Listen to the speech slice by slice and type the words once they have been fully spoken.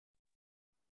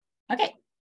Okay.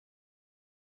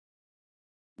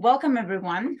 Welcome,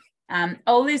 everyone.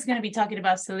 Ole is going to be talking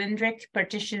about cylindric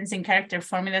partitions and character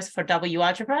formulas for W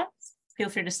algebra. Feel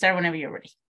free to start whenever you're ready.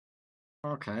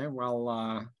 Okay, well,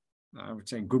 I would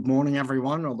say good morning,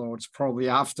 everyone, although it's probably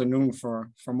afternoon for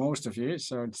most of you.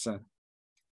 So it's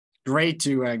great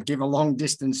to give a long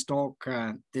distance talk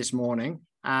this morning.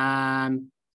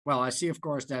 Well, I see, of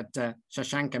course, that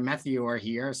Shashank and Matthew are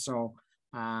here, so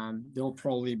they'll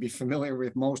probably be familiar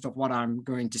with most of what I'm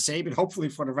going to say, but hopefully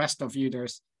for the rest of you,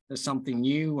 there's something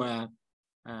new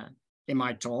in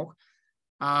my talk.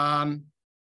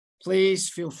 Please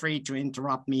feel free to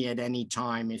interrupt me at any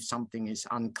time if something is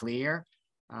unclear.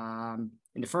 In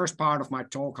the first part of my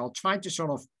talk, I'll try to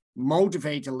sort of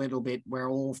motivate a little bit where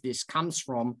all of this comes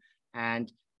from,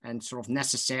 and sort of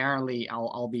necessarily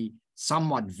I'll be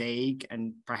somewhat vague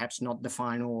and perhaps not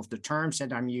define all of the terms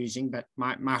that I'm using, but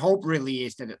my hope really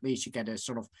is that at least you get a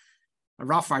sort of a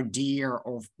rough idea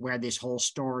of where this whole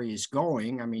story is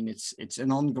going. I mean, it's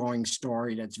an ongoing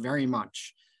story that's very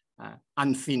much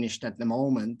unfinished at the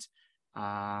moment,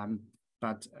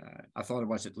 but I thought it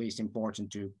was at least important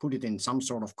to put it in some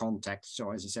sort of context. So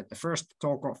as I said, the first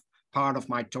part of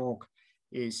my talk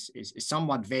is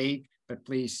somewhat vague, but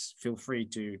please feel free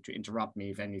to interrupt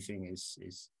me if anything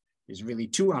is really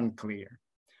too unclear.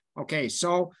 Okay,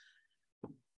 so,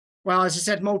 well, as I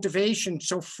said, motivation.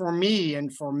 So for me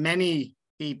and for many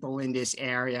people in this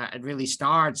area, it really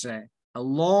starts a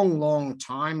long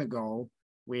time ago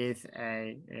with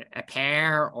a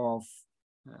pair of,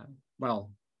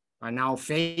 well, are now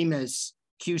famous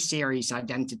Q-series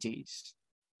identities.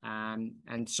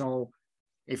 And so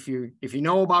if you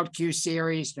know about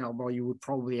Q-series, well, you would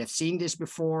probably have seen this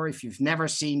before. If you've never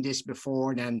seen this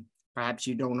before, then perhaps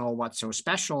you don't know what's so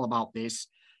special about this.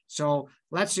 So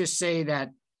let's just say that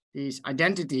these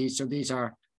identities, so these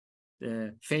are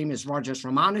the famous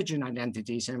Rogers-Ramanujan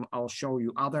identities, and I'll show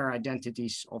you other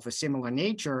identities of a similar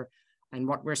nature. And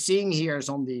what we're seeing here is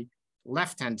on the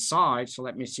left-hand side. So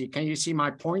let me see, can you see my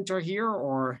pointer here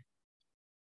or?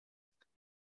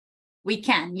 We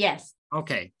can, yes.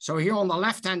 Okay, so here on the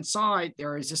left-hand side,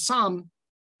 there is a sum,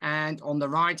 and on the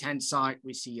right-hand side,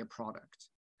 we see a product.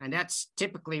 And that's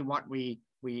typically what we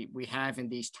have in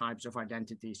these types of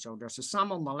identities. So there's a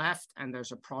sum on the left and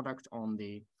there's a product on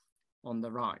the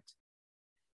right.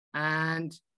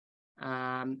 And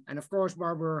of course,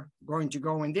 where we're going to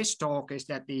go in this talk is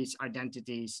that these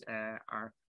identities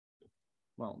are,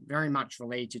 well, very much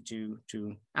related to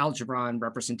algebra and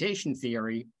representation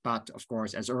theory. But of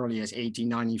course, as early as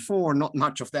 1894, not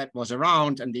much of that was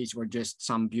around. And these were just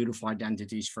some beautiful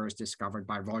identities first discovered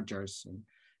by Rogers, and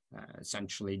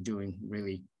essentially doing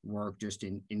really work just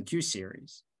in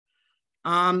Q-series.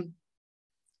 And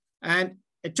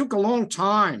it took a long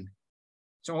time.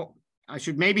 So I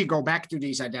should maybe go back to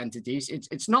these identities.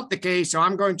 It's not the case. So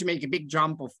I'm going to make a big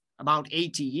jump of about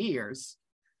 80 years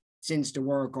since the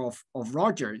work of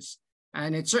Rogers.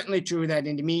 And it's certainly true that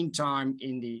in the meantime,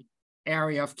 in the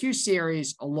area of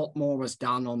Q-series, a lot more was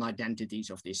done on identities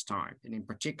of this type. And in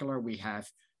particular, we have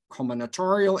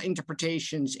combinatorial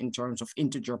interpretations in terms of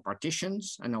integer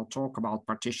partitions. And I'll talk about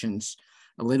partitions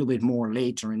a little bit more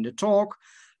later in the talk.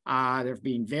 There have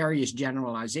been various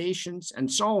generalizations and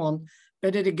so on.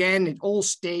 But it all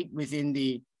stayed within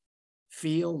the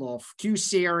field of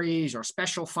Q-series or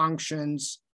special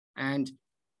functions. And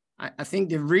I think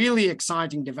the really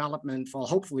exciting development, for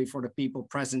hopefully for the people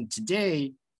present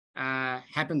today,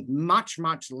 happened much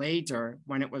later,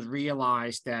 when it was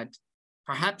realized that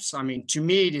perhaps, I mean, to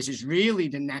me, this is really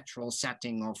the natural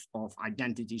setting of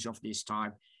identities of this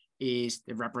type, is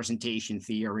the representation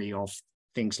theory of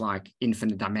things like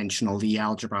infinite dimensional Lie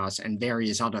algebras and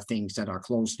various other things that are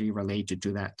closely related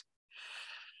to that.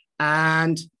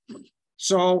 And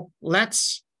so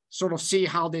let's sort of see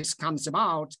how this comes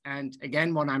about. And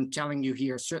again, what I'm telling you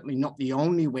here is certainly not the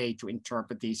only way to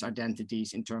interpret these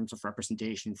identities in terms of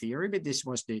representation theory, but this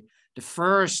was the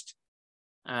first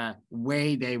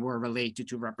way they were related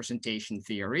to representation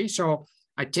theory. So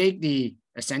I take the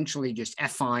essentially just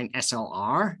affine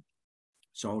SLR.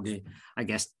 So I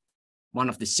guess one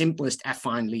of the simplest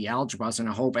affine Lie algebras, and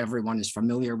I hope everyone is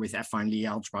familiar with affine Lie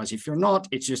algebras. If you're not,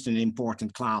 it's just an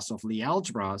important class of Lie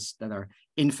algebras that are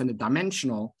infinite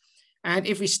dimensional. And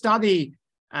if we study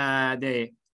the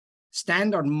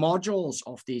standard modules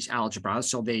of these algebras,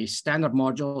 so the standard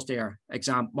modules, they're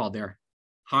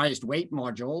highest weight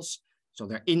modules. So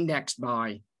they're indexed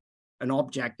by an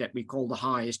object that we call the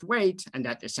highest weight, and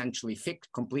that essentially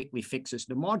completely fixes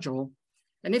the module.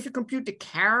 And if you compute the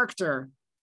character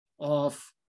of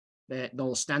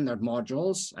those standard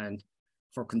modules, and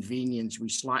for convenience, we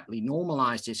slightly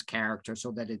normalize this character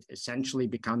so that it essentially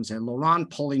becomes a Laurent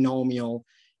polynomial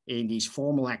in these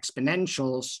formal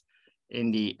exponentials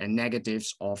in the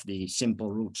negatives of the simple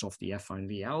roots of the affine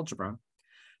Lie algebra.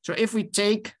 So if we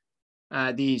take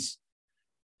these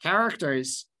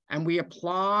characters and we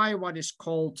apply what is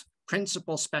called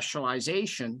principal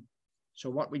specialization, so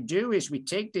what we do is we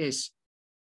take this,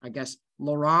 I guess,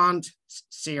 Laurent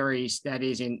series that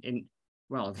is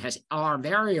well, it has R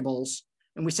variables,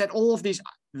 and we set all of these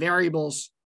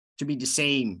variables to be the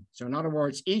same. So in other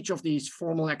words, each of these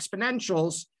formal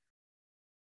exponentials,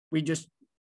 we just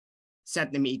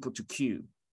set them equal to Q.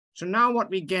 So now what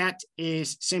we get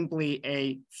is simply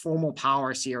a formal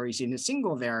power series in a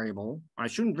single variable. I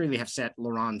shouldn't really have set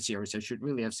Laurent series. I should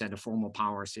really have set a formal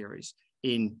power series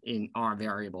in R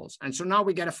variables. And so now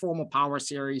we get a formal power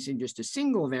series in just a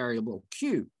single variable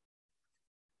Q.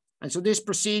 And so this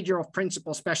procedure of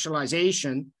principal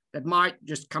specialization that might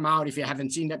just come out if you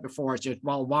haven't seen that before, it's just,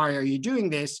 well, why are you doing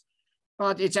this?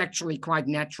 But it's actually quite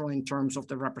natural in terms of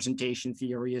the representation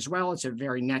theory as well. It's a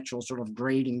very natural sort of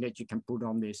grading that you can put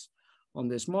on this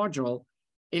module.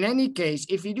 In any case,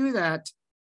 if you do that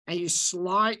and you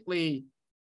slightly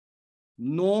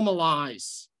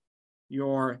normalize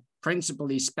your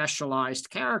principally specialized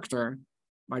character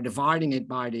by dividing it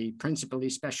by the principally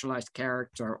specialized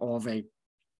character of a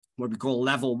what we call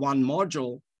level 1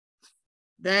 module,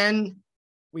 then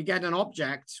we get an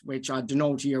object, which I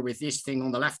denote here with this thing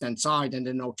on the left-hand side, and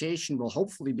the notation will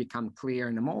hopefully become clear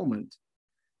in a moment.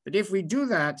 But if we do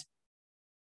that,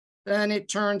 then it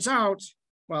turns out,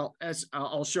 well, as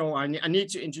I'll show, I need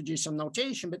to introduce some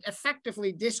notation, but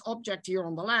effectively this object here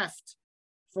on the left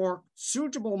for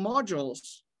suitable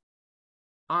modules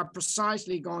are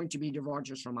precisely going to be the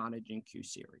Rogers-Ramanujan Q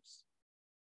series.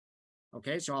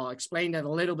 Okay, so I'll explain that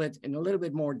a little bit in a little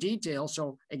bit more detail.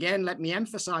 So again, let me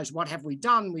emphasize what have we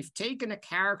done? We've taken a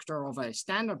character of a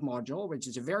standard module, which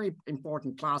is a very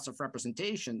important class of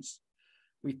representations.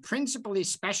 We principally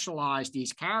specialized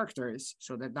these characters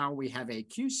so that now we have a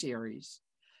Q series.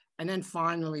 And then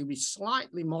finally, we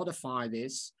slightly modify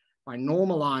this by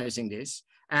normalizing this.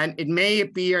 And it may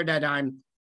appear that I'm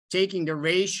taking the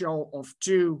ratio of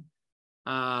two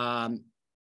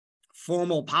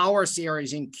formal power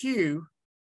series in Q,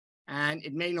 and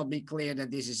it may not be clear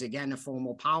that this is again a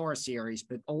formal power series,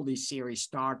 but all these series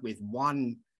start with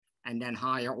 1 and then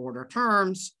higher order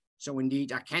terms. So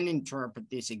indeed, I can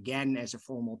interpret this again as a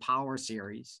formal power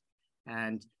series.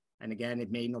 And again,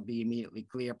 it may not be immediately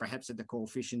clear, perhaps that the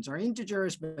coefficients are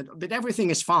integers, but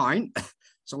everything is fine.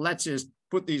 So let's just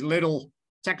put these little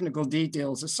technical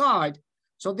details aside.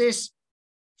 So this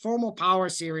formal power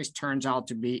series turns out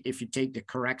to be, if you take the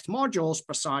correct modules,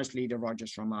 precisely the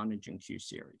Rogers-Ramanujan Q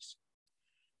series.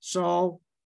 So,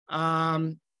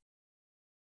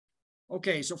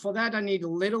 okay, so for that, I need a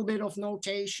little bit of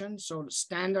notation. So the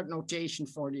standard notation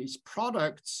for these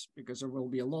products, because there will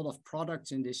be a lot of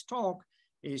products in this talk,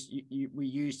 is we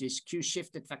use this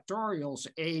Q-shifted factorials.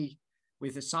 A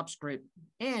with a subscript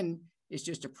n is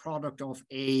just a product of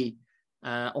n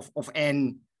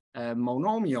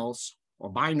monomials,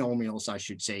 or binomials, I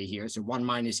should say here. So 1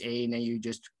 minus a, and then you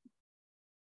just,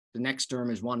 the next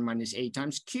term is 1 minus a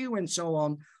times q, and so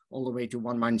on, all the way to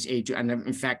 1 minus a to, and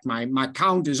in fact, my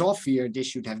count is off here. This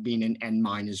should have been an n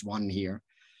minus 1 here.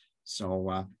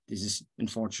 So this is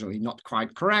unfortunately not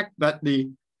quite correct, but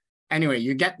anyway,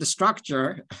 you get the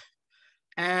structure.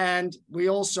 And we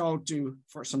also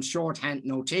for some shorthand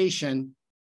notation,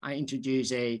 I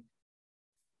introduce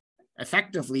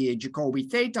effectively a Jacobi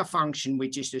theta function,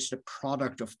 which is just the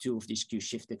product of two of these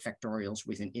Q-shifted factorials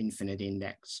with an infinite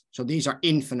index. So these are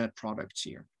infinite products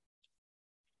here,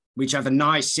 which have a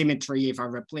nice symmetry. If I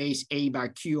replace a by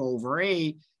q over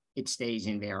a, it stays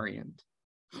invariant.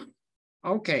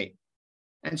 Okay,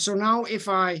 and so now if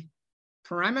I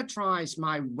parameterize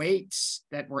my weights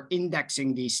that were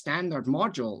indexing these standard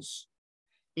modules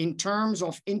in terms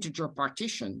of integer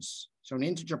partitions. So an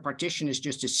integer partition is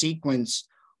just a sequence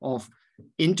of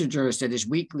integers that is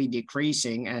weakly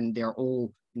decreasing, and they're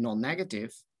all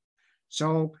non-negative.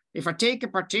 So if I take a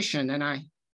partition and I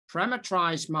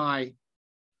parameterize my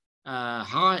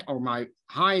my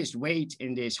highest weight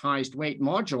in this highest weight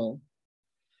module,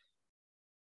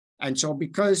 and so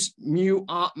because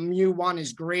mu1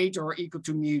 is greater or equal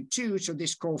to mu2, so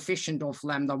this coefficient of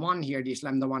lambda1 here, this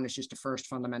lambda1 is just the first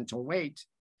fundamental weight,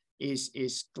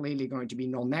 is clearly going to be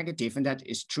non-negative, and that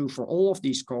is true for all of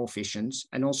these coefficients,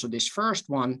 and also this first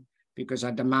one, because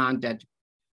I demand that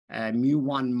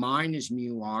mu1 minus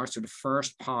mu r, so the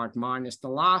first part minus the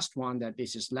last one, that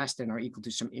this is less than or equal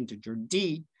to some integer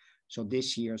d, so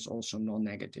this here is also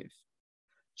non-negative.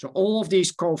 So all of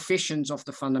these coefficients of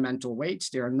the fundamental weights,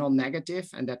 they are non-negative,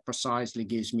 and that precisely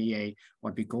gives me a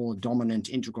what we call a dominant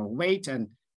integral weight. And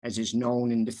as is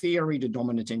known in the theory, the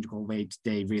dominant integral weight,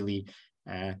 they really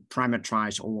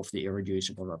parameterize all of the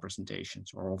irreducible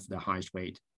representations, or of the highest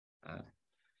weight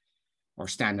or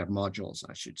standard modules,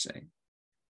 I should say.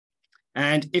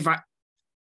 And if I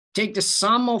take the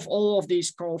sum of all of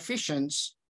these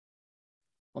coefficients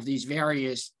of these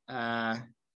various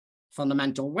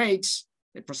fundamental weights,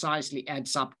 it precisely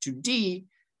adds up to D,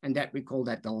 and that we call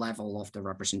that the level of the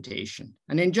representation.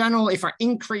 And in general, if I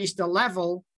increase the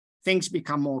level, things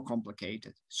become more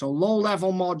complicated. So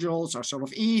low-level modules are sort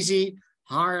of easy,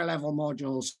 higher-level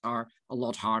modules are a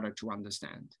lot harder to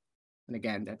understand. And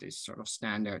again, that is sort of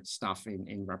standard stuff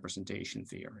in representation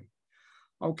theory.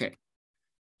 Okay,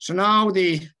 so now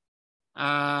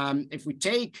if we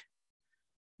take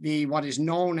what is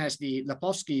known as the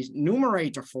Lepofsky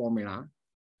numerator formula,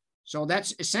 so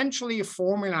that's essentially a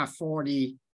formula for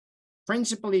the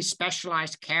principally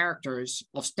specialized characters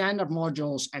of standard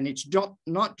modules, and it's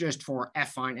not just for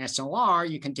affine SLR.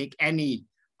 You can take any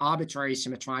arbitrary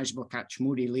symmetrizable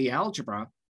Kac-Moody-Lie algebra.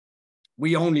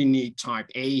 We only need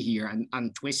type A here, and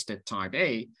untwisted type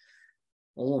A.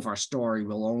 All of our story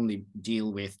will only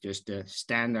deal with just the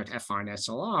standard affine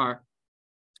SLR.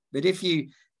 But if you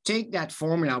take that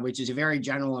formula, which is a very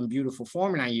general and beautiful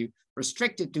formula, you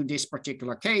restrict it to this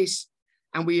particular case,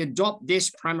 and we adopt this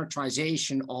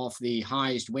parameterization of the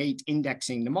highest weight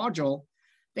indexing the module,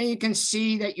 then you can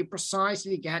see that you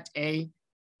precisely get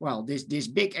this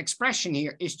big expression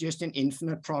here is just an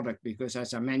infinite product, because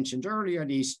as I mentioned earlier,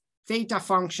 these theta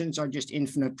functions are just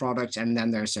infinite products, and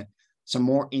then there's some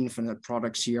more infinite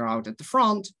products here out at the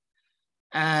front.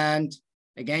 And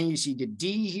again, you see the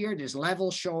D here, this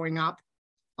level showing up.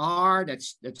 R,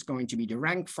 that's going to be the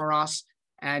rank for us,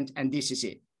 and this is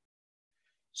it.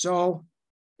 So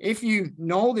if you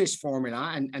know this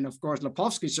formula, and of course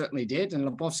Lepofsky certainly did, and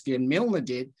Lepofsky and Milner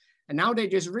did, and now they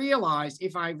just realized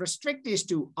if I restrict this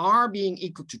to R being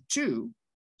equal to 2,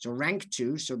 so rank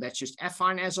 2, so that's just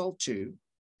affine SL2,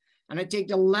 and I take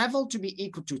the level to be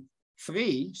equal to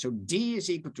 3, so D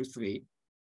is equal to 3,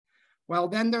 well,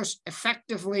 then there's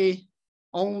effectively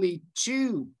only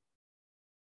 2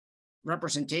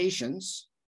 representations.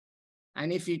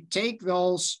 And if you take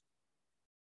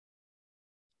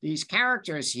these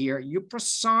characters here, you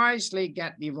precisely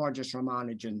get the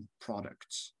Rogers-Ramanujan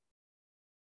products.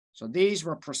 So these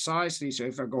were precisely, so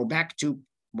if I go back to,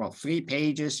 3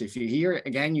 pages, if you here,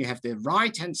 again, you have the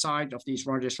right-hand side of these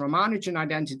Rogers-Ramanujan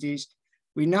identities,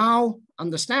 we now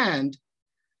understand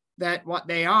that what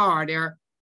they are, they're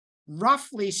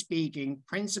roughly speaking,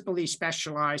 principally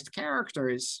specialized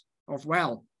characters of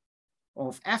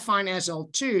affine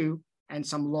SL2 and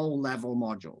some low-level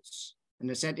modules. And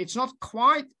I said, it's not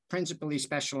quite principally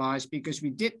specialized because we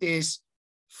did this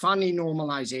funny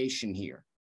normalization here.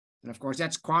 And of course,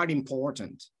 that's quite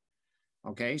important.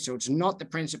 Okay, so it's not the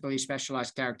principally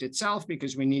specialized character itself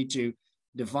because we need to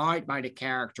divide by the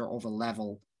character of a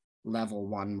level 1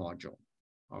 module.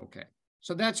 Okay,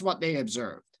 so that's what they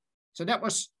observed. So that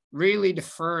was really the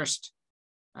first,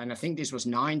 and I think this was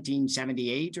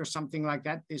 1978 or something like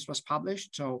that, this was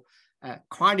published. So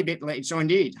quite a bit late. So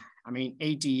indeed, I mean,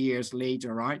 80 years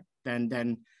later, right,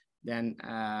 then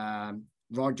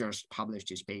Rogers published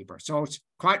his paper. So it's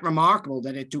quite remarkable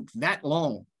that it took that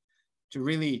long to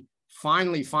really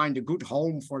finally find a good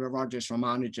home for the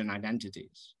Rogers-Ramanujan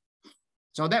identities.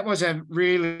 So that was a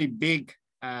really big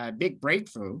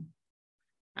breakthrough.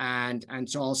 And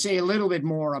so I'll say a little bit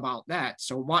more about that.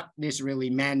 So what this really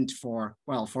meant for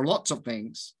lots of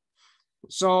things.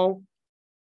 So,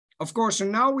 of course, so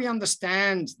now we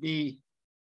understand the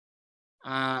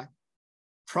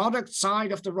product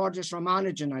side of the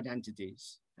Rogers-Ramanujan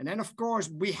identities. And then, of course,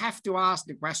 we have to ask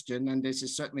the question, and this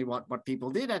is certainly what people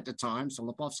did at the time, so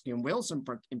Lepofsky and Wilson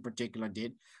in particular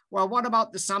did, well, what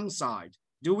about the sum side?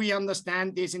 Do we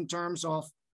understand this in terms of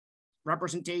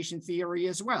representation theory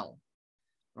as well?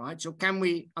 Right, so can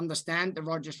we understand the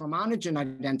Rogers-Ramanujan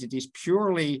identities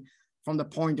purely from the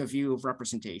point of view of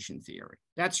representation theory?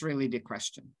 That's really the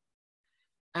question.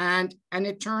 And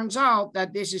it turns out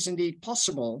that this is indeed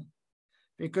possible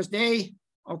because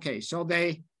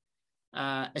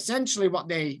essentially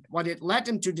what it led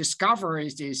them to discover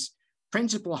is this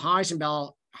principal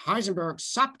Heisenberg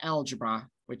subalgebra,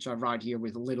 which I write here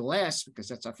with a little s because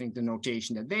that's, I think, the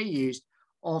notation that they used,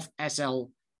 of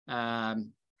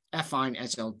affine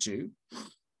SL2.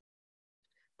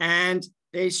 And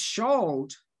they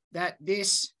showed that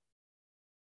this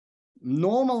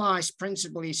normalized,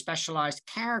 principally specialized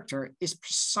character is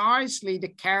precisely the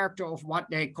character of what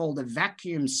they call the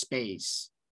vacuum space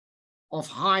of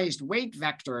highest weight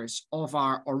vectors of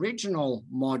our original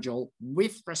module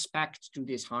with respect to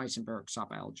this Heisenberg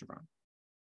subalgebra.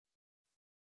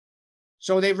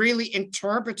 So they really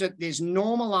interpreted this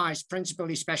normalized,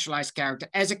 principally specialized character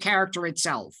as a character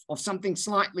itself of something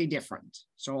slightly different.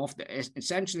 So of the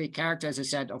essentially character, as I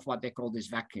said, of what they call this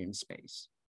vacuum space.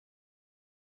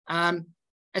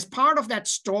 As part of that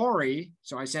story,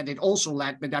 so I said it also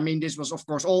led, but I mean, this was of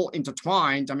course all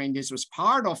intertwined. I mean, this was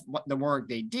part of what the work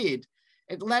they did.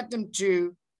 It led them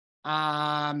to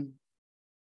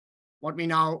what we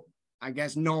now, I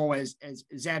guess, know as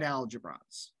Z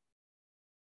algebras.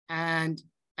 And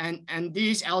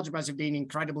these algebras have been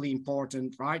incredibly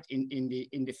important, right, in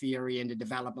the theory and the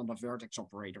development of vertex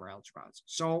operator algebras.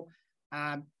 So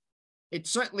it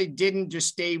certainly didn't just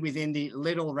stay within the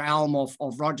little realm of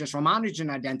Rogers-Ramanujan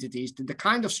identities. The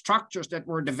kind of structures that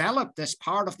were developed as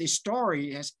part of this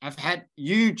story have had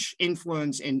huge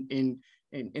influence in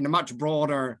a much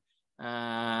broader,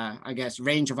 I guess,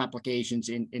 range of applications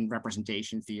in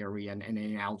representation theory and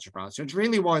in algebra. So it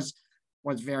really was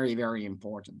very, very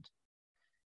important.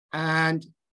 And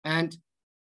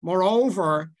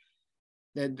moreover,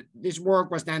 this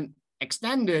work was then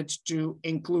extended to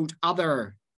include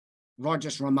other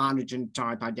Rogers-Ramanujan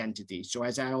type identities. So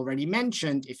as I already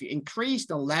mentioned, if you increase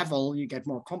the level, you get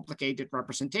more complicated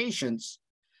representations.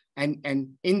 And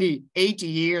in the 80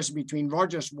 years between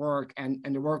Rogers' work and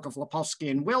the work of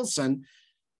Lepofsky and Wilson,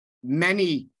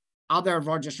 many other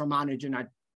Rogers-Ramanujan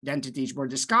identities were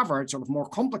discovered, sort of more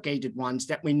complicated ones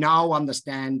that we now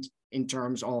understand in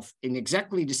terms of in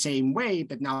exactly the same way,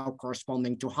 but now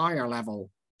corresponding to higher level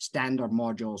standard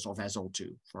modules of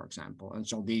SL2, for example. And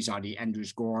so these are the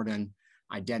Andrews-Gordon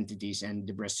identities and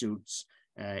the Bressoud's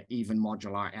even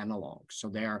modular analogs. So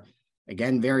they're,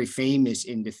 again, very famous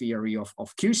in the theory of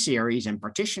Q-series and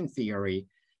partition theory.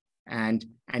 And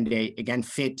they, again,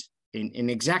 fit in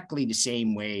exactly the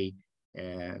same way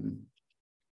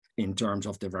in terms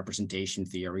of the representation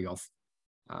theory of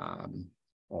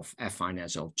affine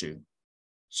SL2.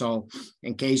 So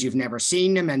in case you've never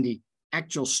seen them, and the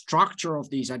actual structure of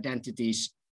these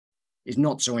identities is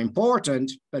not so important,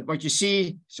 but what you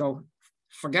see, so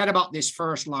forget about this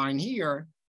first line here.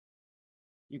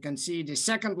 You can see the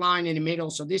second line in the middle.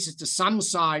 So this is the sum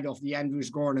side of the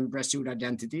Andrews-Gordon-Bressoud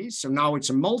identities. So now it's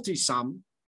a multi-sum,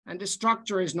 and the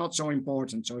structure is not so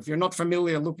important. So if you're not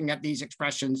familiar looking at these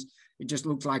expressions, it just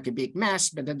looks like a big mess,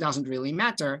 but that doesn't really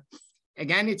matter.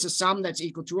 Again, it's a sum that's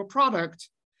equal to a product.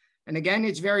 And again,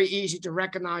 it's very easy to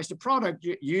recognize the product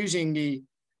using the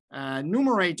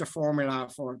numerator formula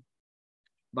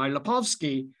by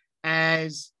Lepofsky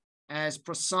as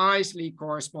precisely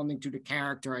corresponding to the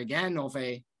character, again, of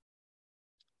a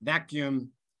vacuum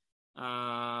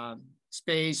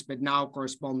space, but now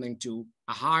corresponding to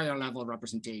a higher level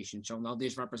representation. So now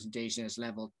this representation is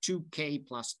level 2k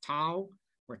plus tau,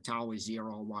 where tau is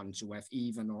 0 or 1. So we have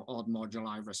even or odd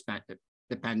moduli respective,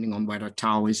 depending on whether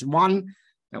tau is 1.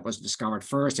 That was discovered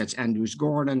first. That's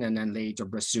Andrews-Gordon, and then later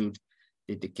Bressoud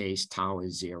did the case tau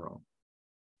is 0.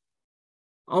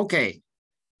 Okay,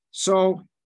 so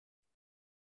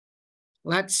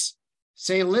let's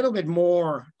say a little bit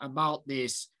more about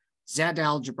this Z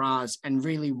algebras and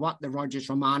really what the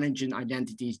Rogers-Ramanujan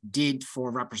identities did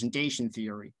for representation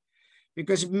theory.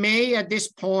 Because it may at this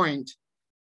point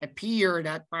appear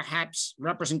that perhaps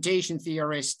representation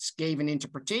theorists gave an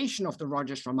interpretation of the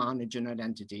Rogers-Ramanujan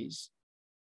identities,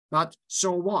 but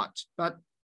so what? But,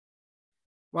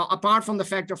 well, apart from the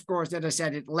fact, of course, that I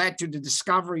said it led to the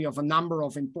discovery of a number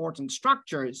of important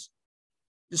structures,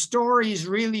 the story is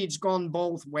really, it's gone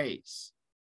both ways.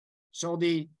 So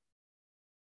the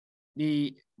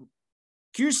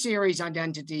Q-series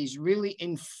identities really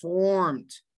informed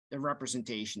the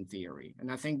representation theory. And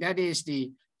I think that is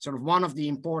the sort of one of the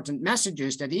important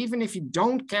messages, that even if you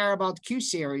don't care about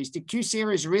Q-series, the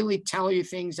Q-series really tell you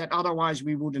things that otherwise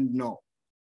we wouldn't know.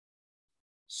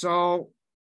 So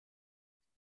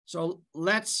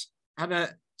let's have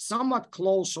a somewhat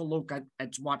closer look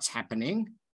at what's happening.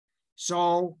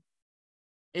 So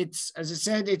it's, as I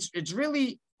said, it's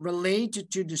really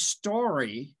related to the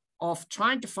story of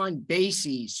trying to find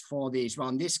bases for these. Well,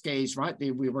 in this case, right,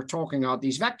 we were talking about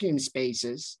these vacuum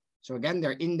spaces. So again,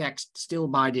 they're indexed still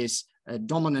by this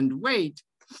dominant weight.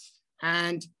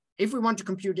 And if we want to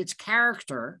compute its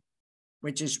character,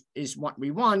 which is what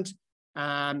we want,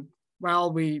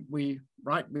 well, we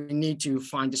need to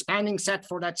find the spanning set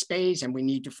for that space, and we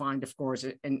need to find, of course,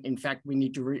 in fact, we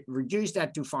need to reduce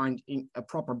that to find a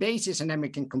proper basis, and then we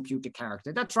can compute the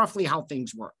character. That's roughly how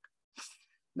things work.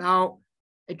 Now,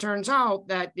 it turns out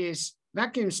that this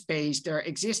vacuum space, there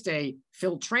exists a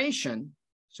filtration.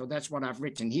 So that's what I've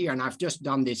written here. And I've just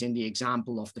done this in the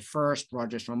example of the first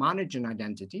Rogers-Ramanujan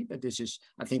identity, but this is,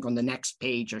 I think on the next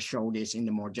page, I show this in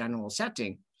the more general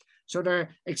setting. So there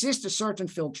exists a certain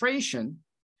filtration.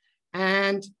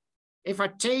 And if I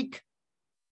take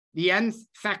the nth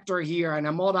factor here and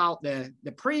I mod out the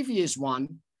previous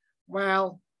one,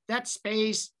 well, that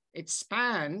space, it's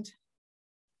spanned.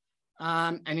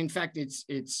 And in fact,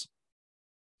 it's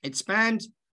spanned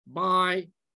by,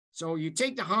 so you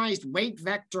take the highest weight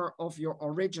vector of your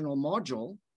original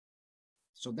module.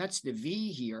 So that's the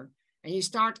V here. And you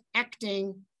start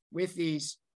acting with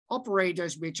these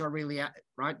operators, which are really,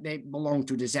 right, they belong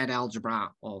to the Z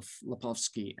algebra of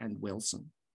Lepofsky and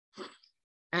Wilson.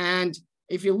 And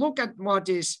if you look at what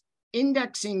is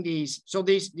indexing these, so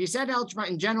these Z algebra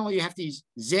in general, you have these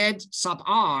Z sub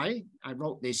I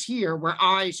wrote this here, where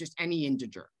I is just any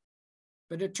integer.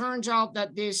 But it turns out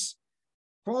that this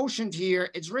quotient here,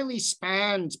 it's really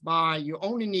spanned by, you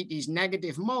only need these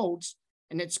negative modes,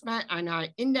 and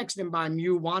I index them by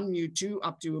mu1, mu2,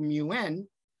 up to mu n,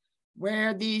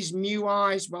 where these mu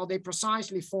i's, well, they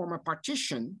precisely form a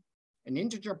partition, an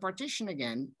integer partition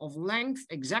again, of length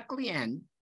exactly n.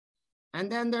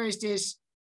 And then there is this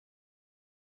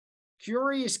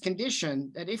curious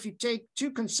condition that if you take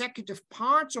two consecutive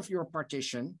parts of your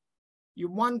partition, you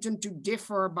want them to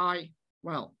differ by,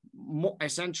 well,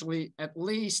 essentially at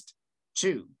least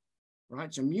 2,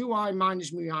 right? So mu I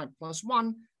minus mu I plus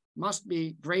 1 must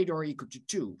be greater or equal to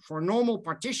 2. For a normal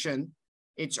partition,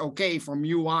 it's okay for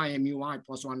mu I and mu I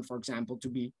plus 1, for example, to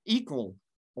be equal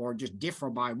or just differ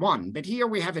by 1. But here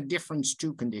we have a difference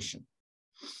 2 condition.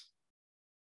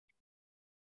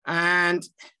 And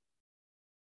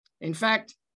in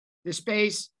fact, the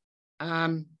space,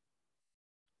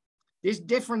 this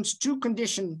difference 2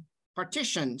 condition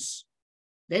partitions,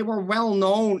 they were well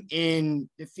known in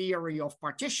the theory of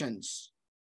partitions.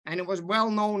 And it was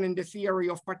well known in the theory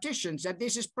of partitions that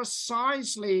this is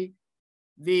precisely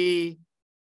the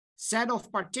set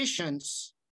of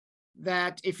partitions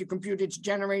that if you compute its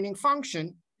generating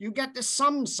function, you get the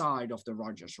sum side of the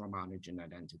Rogers-Ramanujan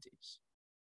identities.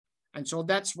 And so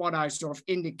that's what I sort of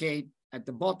indicate at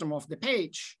the bottom of the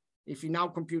page. If you now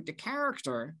compute the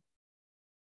character,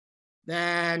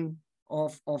 then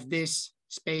of this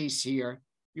space here,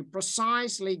 you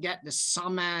precisely get the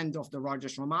sum end of the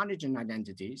Rogers-Ramanujan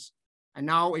identities. And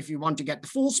now if you want to get the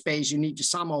full space, you need to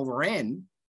sum over n.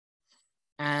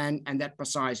 And that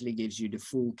precisely gives you the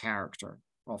full character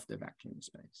of the vacuum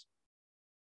space.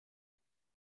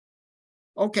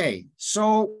 Okay,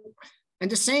 so, and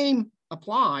the same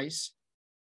applies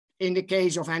in the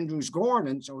case of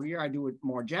Andrews-Gordon. So here I do it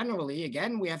more generally.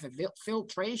 Again, we have a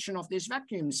filtration of this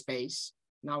vacuum space.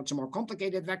 Now it's a more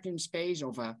complicated vacuum space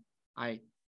of a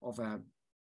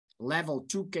level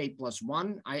 2k plus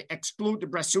 1. I exclude the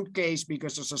Brassut case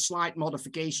because there's a slight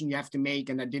modification you have to make,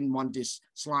 and I didn't want this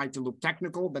slide to look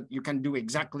technical, but you can do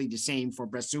exactly the same for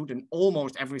Brassut, and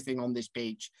almost everything on this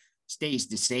page stays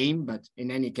the same. But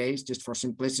in any case, just for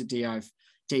simplicity, I've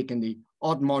taken the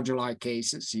odd moduli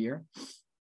cases here.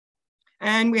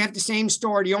 And we have the same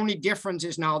story. The only difference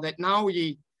is now that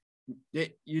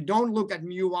you don't look at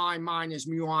mu I minus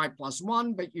mu I plus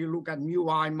 1, but you look at mu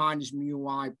I minus mu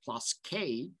I plus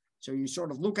k. So you sort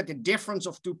of look at the difference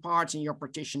of 2 parts in your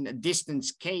partition, a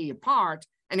distance k apart.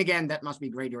 And again, that must be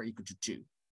greater or equal to 2.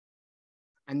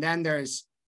 And then there's,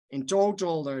 in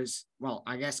total, there's, well,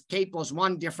 I guess k plus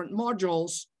 1 different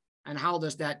modules. And how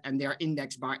does that, and they're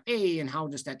indexed by a, and how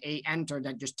does that a enter?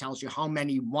 That just tells you how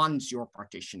many ones your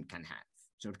partition can have.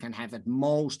 So it can have at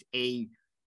most a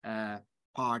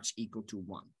parts equal to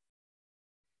 1.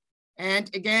 And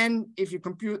again, if you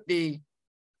compute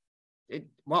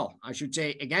well, I should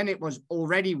say, again, it was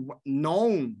already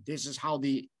known. This is how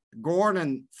the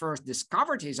Gordon first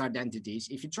discovered his identities.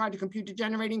 If you try to compute the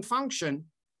generating function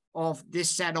of this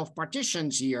set of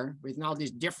partitions here, with now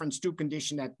this difference 2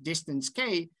 condition at distance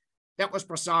k, that was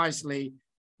precisely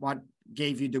what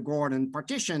gave you the Gordon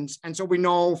partitions. And so we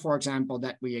know, for example,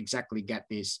 that we exactly get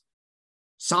this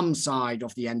sum side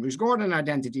of the Andrews-Gordon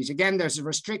identities. Again, there's a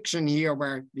restriction here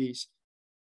where these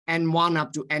n1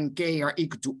 up to nk are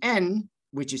equal to n,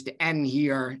 which is the n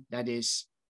here that is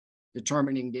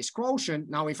determining this quotient.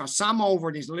 Now, if I sum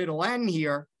over this little n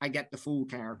here, I get the full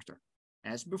character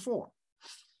as before.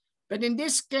 But in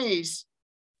this case,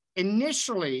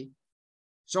 initially,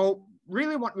 so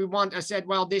really what we want, I said,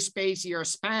 well, this space here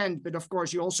is spanned, but of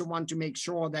course you also want to make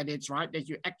sure that it's right, that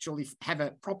you actually have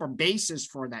a proper basis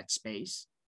for that space.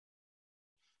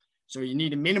 So you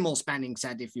need a minimal spanning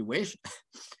set if you wish.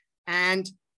 And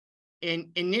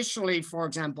initially, for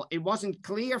example, it wasn't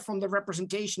clear from the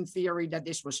representation theory that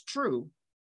this was true,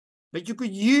 but you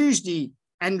could use the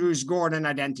Andrews-Gordon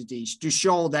identities to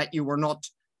show that you were not,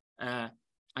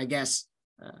 I guess,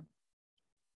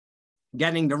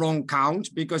 getting the wrong count,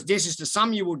 because this is the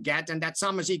sum you would get, and that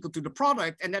sum is equal to the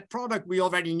product. And that product, we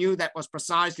already knew that was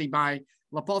precisely by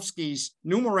Lepofsky's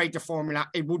numerator formula,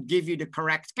 it would give you the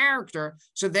correct character.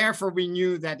 So therefore, we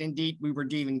knew that indeed we were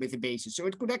dealing with a basis. So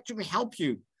it could actually help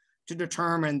you to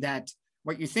determine that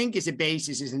what you think is a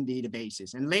basis is indeed a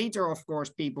basis. And later, of course,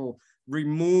 people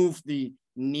remove the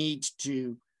need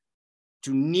to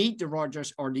need the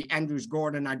Rogers or the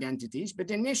Andrews-Gordon identities.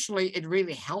 But initially, it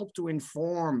really helped to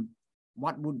inform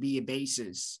what would be a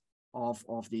basis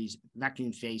of these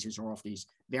vacuum spaces or of these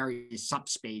various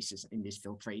subspaces in this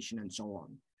filtration and so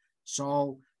on.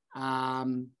 So,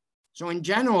 so in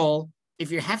general,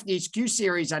 if you have these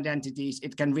Q-series identities,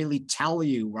 it can really tell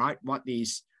you, right, what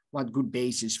good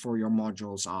bases for your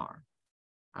modules are.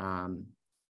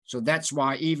 So that's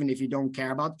why even if you don't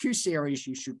care about Q-series,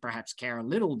 you should perhaps care a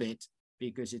little bit,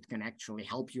 because it can actually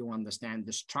help you understand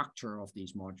the structure of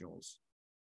these modules.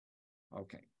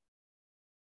 Okay.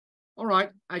 All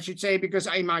right, I should say, because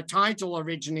in my title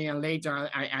originally and later,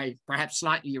 I perhaps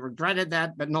slightly regretted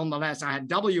that, but nonetheless, I had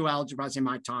W algebras in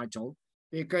my title,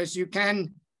 because you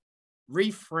can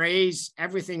rephrase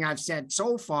everything I've said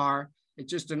so far. It's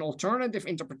just an alternative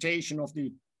interpretation of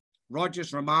the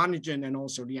Rogers, Ramanujan, and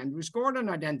also the Andrews-Gordon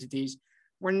identities,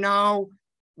 where now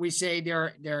we say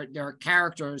they're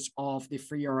characters of the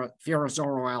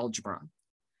Virasoro algebra.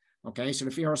 Okay, so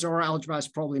the Virasoro algebra, as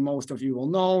probably most of you will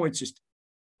know, it's just,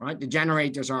 right, the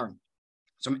generators are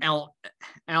some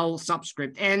L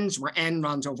subscript n's, where n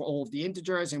runs over all of the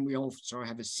integers, and we also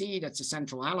have a C that's a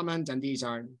central element, and these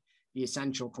are the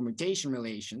essential commutation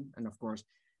relation. And of course,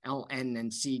 Ln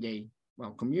and C, they,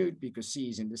 well, commute because C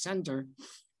is in the center.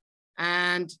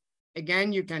 And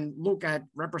again, you can look at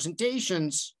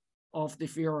representations of the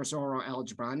Virasoro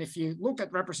algebra. And if you look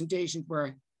at representations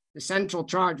where the central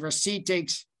charge, where C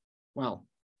takes, well,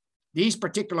 these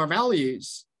particular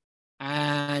values,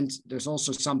 and there's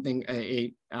also something,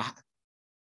 a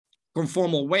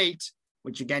conformal weight,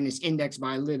 which again is indexed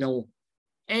by little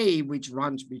a, which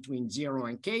runs between 0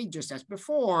 and k, just as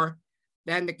before,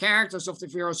 then the characters of the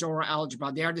Virasoro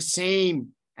algebra, they are the same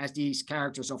as these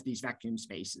characters of these vacuum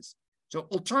spaces. So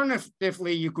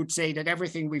alternatively, you could say that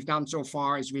everything we've done so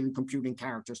far is really computing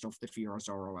characters of the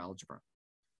Virasoro algebra.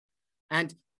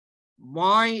 And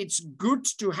why it's good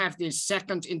to have this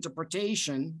second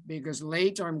interpretation, because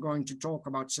later I'm going to talk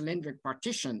about cylindric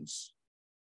partitions.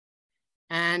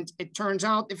 And it turns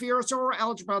out the Virasoro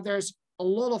algebra, there's a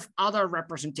lot of other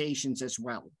representations as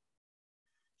well.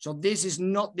 So this is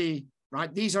not the,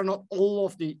 right, these are not all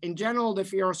of the, in general, the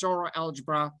Virasoro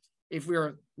algebra, if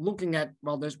we're looking at,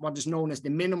 well, there's what is known as the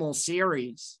minimal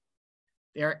series,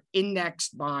 they're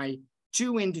indexed by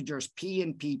two integers, p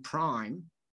and p prime.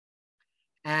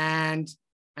 And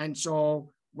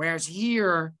so, whereas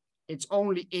here, it's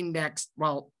only indexed,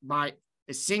 well, by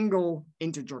a single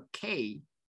integer k.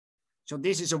 So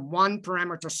this is a one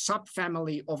parameter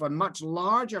subfamily of a much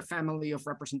larger family of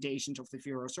representations of the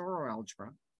Virasoro algebra.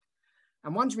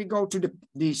 And once we go to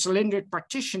the cylindric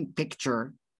partition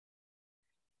picture,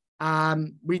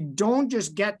 we don't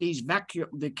just get these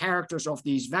the characters of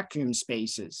these vacuum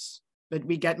spaces, but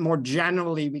we get more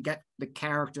generally, we get the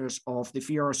characters of the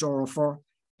Virasoro for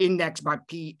indexed by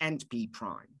p and p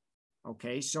prime.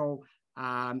 Okay, so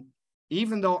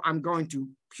even though I'm going to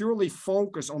purely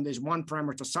focus on this one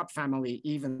parameter subfamily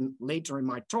even later in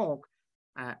my talk,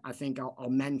 I think I'll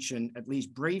mention at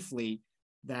least briefly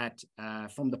that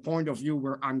from the point of view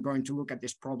where I'm going to look at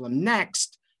this problem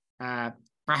next,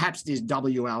 perhaps this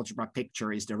W algebra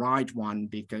picture is the right one,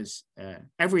 because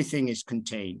everything is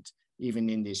contained even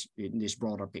in this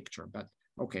broader picture. But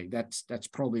okay, that's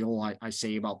probably all I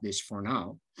say about this for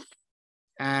now.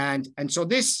 And so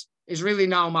this is really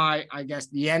now my, I guess,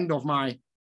 the end of my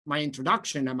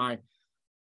introduction and my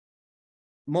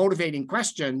motivating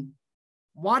question.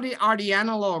 What are the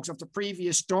analogs of the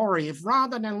previous story if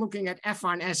rather than looking at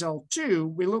FR and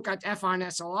SL2, we look at FR and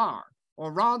SLR?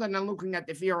 Or rather than looking at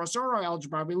the Virasoro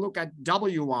algebra, we look at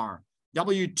WR.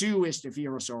 W2 is the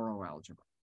Virasoro algebra.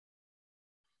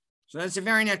 So that's a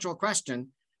very natural question.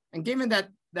 And given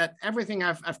that everything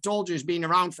I've told you has been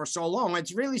around for so long,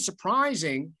 it's really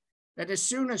surprising that as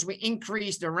soon as we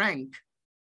increase the rank,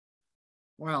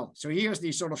 well, so here's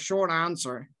the sort of short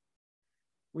answer,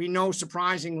 we know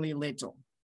surprisingly little.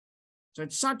 So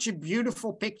it's such a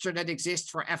beautiful picture that exists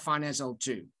for FR and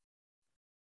SL2.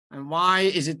 And why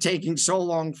is it taking so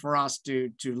long for us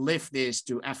to lift this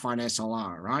to FR and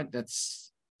SLR, right? That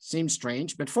seems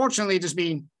strange, but fortunately there's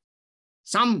been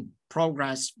some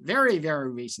progress very, very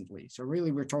recently. So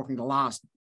really we're talking the last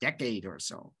decade or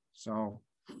so. So,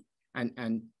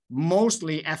 and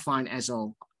mostly affine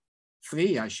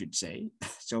SL3, I should say.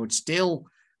 So it's still,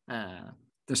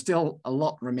 there's still a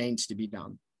lot remains to be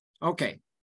done. Okay.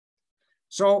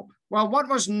 So, well, what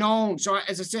was known? So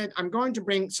as I said, I'm going to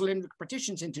bring cylindric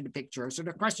partitions into the picture. So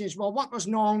the question is, well, what was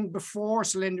known before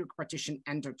cylindric partition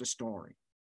entered the story?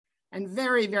 And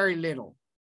very, very little.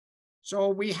 So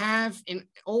we have in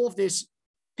all of this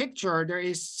picture, there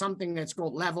is something that's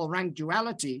called level rank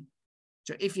duality.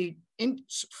 So if you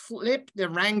flip the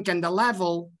rank and the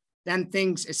level, then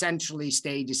things essentially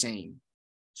stay the same.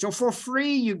 So for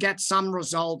free, you get some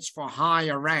results for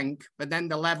higher rank, but then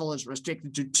the level is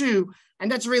restricted to 2. And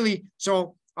that's really,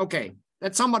 so, okay,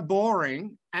 that's somewhat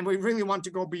boring. And we really want to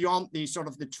go beyond the sort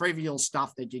of the trivial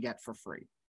stuff that you get for free.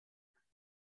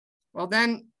 Well,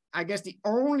 then I guess the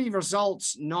only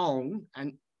results known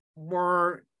and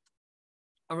were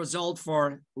a result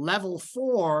for level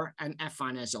 4 and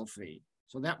affine SL3.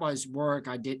 So that was work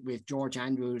I did with George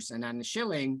Andrews and Anna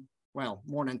Schilling, well,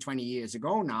 more than 20 years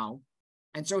ago now.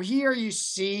 And so here you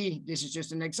see, this is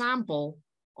just an example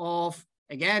of,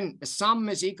 again, a sum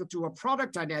is equal to a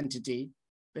product identity,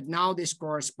 but now this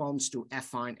corresponds to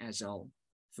affine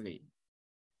SL3.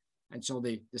 And so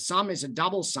the sum is a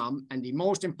double sum. And the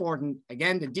most important,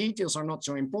 again, the details are not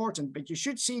so important, but you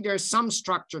should see there's some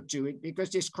structure to it because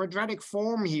this quadratic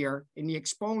form here in the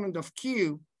exponent of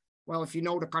Q, well, if you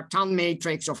know the Cartan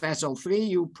matrix of SL3,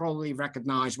 you probably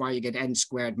recognize why you get n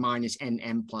squared minus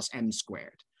nm plus m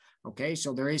squared. Okay,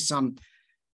 so there is some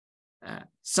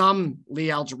Lie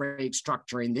algebraic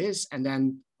structure in this, and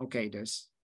then, okay, there's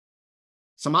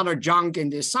some other junk in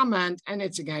this summand, and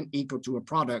it's again equal to a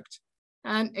product.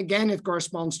 And again, it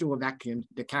corresponds to a vacuum,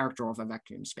 the character of a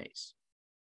vacuum space.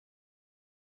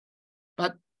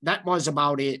 But that was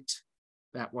about it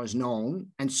that was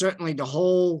known. And certainly the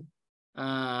whole,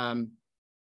 in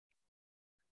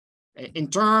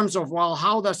terms of, well,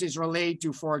 how does this relate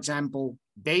to, for example,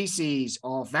 bases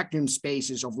of vacuum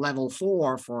spaces of level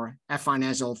 4 for affine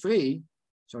SL3?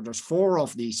 So there's 4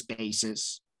 of these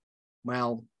spaces.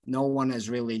 Well, no one has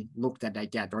really looked at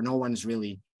that yet, or no one's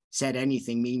really said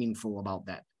anything meaningful about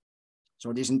that.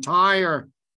 So this entire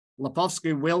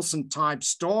Lepofsky-Wilson type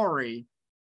story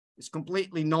is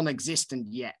completely non-existent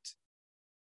yet.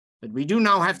 But we do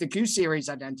now have the Q-series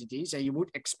identities, and you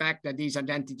would expect that these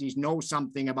identities know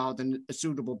something about a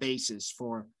suitable basis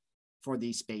for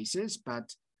these spaces, but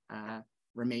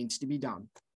remains to be done.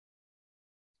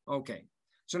 Okay,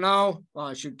 so now, well,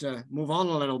 I should move on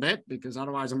a little bit because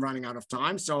otherwise I'm running out of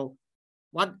time. So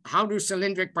how do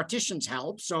cylindric partitions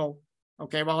help? So,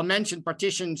 okay, well, I mentioned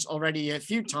partitions already a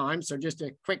few times, so just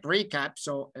a quick recap.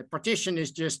 So a partition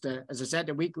is just, as I said,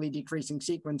 a weakly decreasing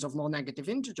sequence of non-negative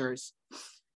integers.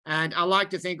 And I like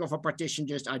to think of a partition,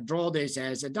 I draw this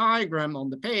as a diagram on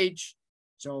the page.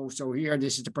 So here,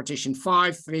 this is the partition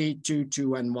 5, 3, 2,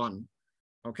 2, and 1,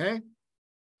 okay?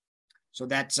 So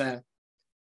that's an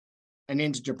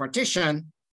integer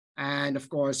partition. And of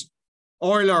course,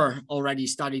 Euler already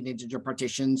studied integer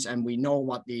partitions, and we know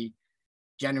what the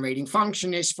generating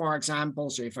function is, for example.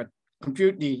 So if I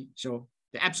compute the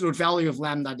absolute value of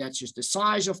lambda, that's just the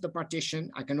size of the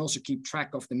partition. I can also keep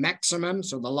track of the maximum,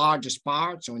 so the largest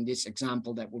part. So in this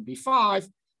example, that would be 5.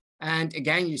 And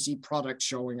again, you see products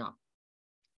showing up.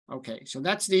 Okay, so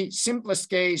that's the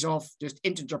simplest case of just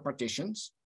integer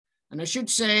partitions. And I should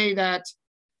say that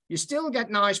you still get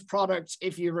nice products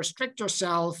if you restrict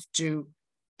yourself to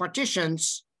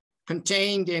partitions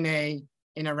contained in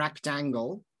a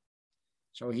rectangle.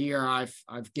 So here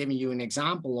I've given you an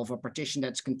example of a partition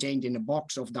that's contained in a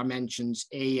box of dimensions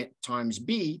A times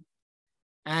B.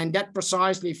 And that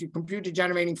precisely, if you compute the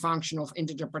generating function of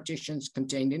integer partitions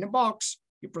contained in a box,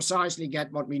 you precisely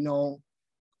get what we know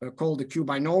called the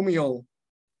Q-binomial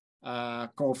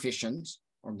coefficient,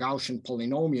 or Gaussian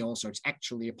polynomial. So it's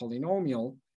actually a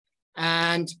polynomial.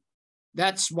 And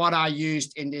that's what I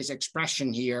used in this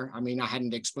expression here. I mean, I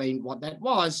hadn't explained what that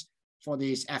was for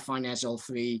this affine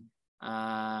SL3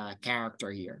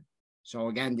 character here. So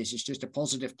again, this is just a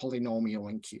positive polynomial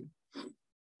in Q.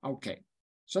 Okay,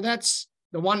 so that's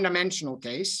the one-dimensional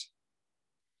case.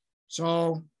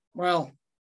 So, well,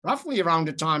 roughly around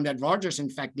the time that Rogers, in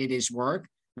fact, did his work,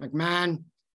 McMahon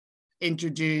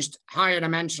introduced higher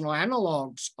dimensional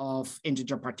analogs of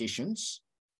integer partitions.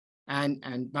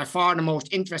 And by far the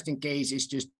most interesting case is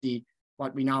just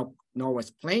what we now know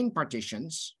as plain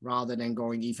partitions, rather than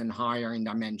going even higher in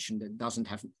dimension that doesn't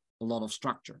have a lot of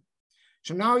structure.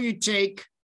 So now you take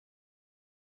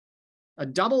a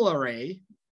double array,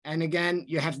 and again,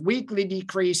 you have weakly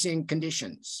decreasing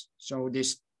conditions. So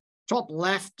this top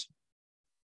left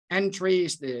entry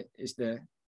is the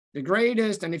the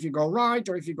greatest, and if you go right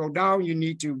or if you go down, you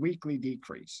need to weakly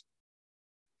decrease.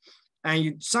 And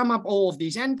you sum up all of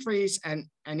these entries, and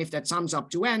if that sums up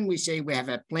to n, we say we have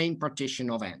a plane partition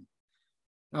of n.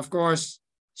 Now, of course,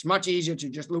 it's much easier to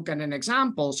just look at an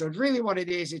example. So really what it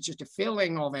is, it's just a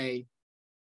filling of the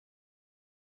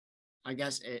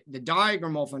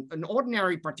diagram of an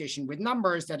ordinary partition with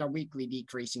numbers that are weakly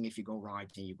decreasing if you go right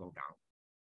and you go down.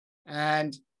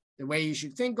 And the way you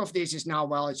should think of this is now,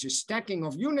 well, it's a stacking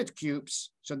of unit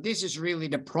cubes. So this is really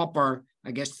the proper,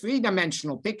 I guess,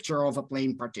 three-dimensional picture of a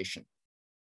plane partition.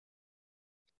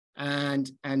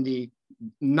 And the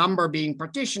number being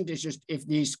partitioned is just, if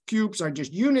these cubes are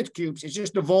just unit cubes, it's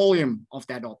just the volume of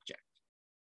that object.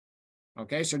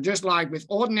 Okay, so just like with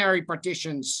ordinary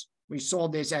partitions, we saw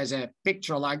this as a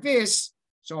picture like this.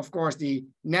 So of course, the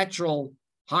natural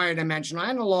higher dimensional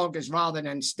analog is, rather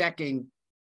than stacking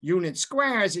unit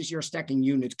squares, is you're stacking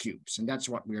unit cubes. And that's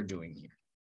what we're doing here.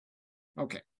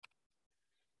 Okay.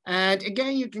 And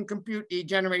again, you can compute the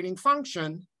generating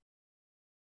function.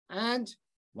 And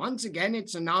once again,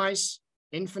 it's a nice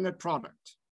infinite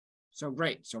product. So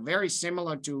great. So very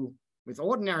similar to with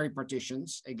ordinary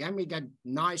partitions. Again, we get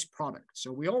nice products.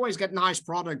 So we always get nice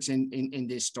products in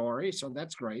this story. So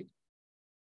that's great.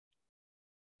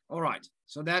 All right.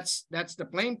 So that's the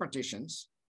plane partitions.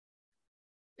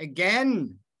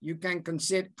 Again, you can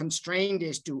constrain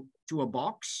this to a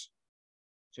box.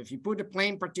 So if you put a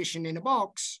plane partition in a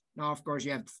box, now, of course,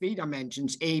 you have three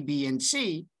dimensions, A, B, and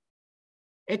C.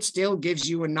 It still gives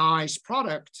you a nice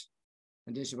product.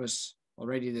 And this was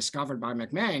already discovered by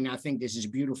McMahon. I think this is a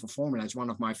beautiful formula. It's one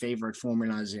of my favorite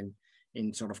formulas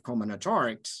in sort of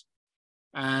combinatorics.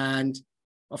 And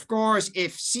of course,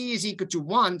 if C is equal to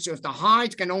 1, so if the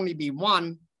height can only be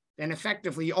 1, then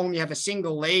effectively you only have a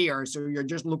single layer. So you're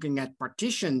just looking at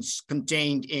partitions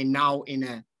contained in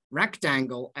a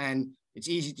rectangle. And it's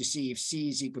easy to see if C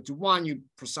is equal to 1, you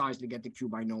precisely get the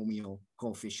Q-binomial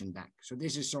coefficient back. So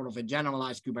this is sort of a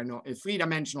generalized a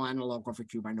three-dimensional analog of a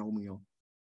Q-binomial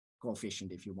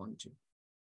coefficient if you want to.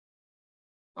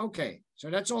 Okay, so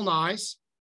that's all nice.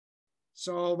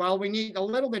 So, well, we need a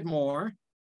little bit more.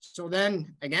 So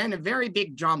then, again, a very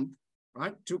big jump,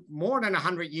 right? Took more than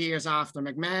 100 years after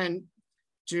McMahon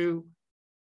to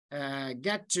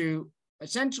get to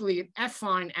essentially an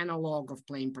affine analog of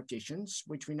plane partitions,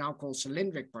 which we now call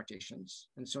cylindric partitions.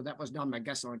 And so that was done by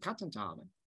Gessler and Kattenthaler.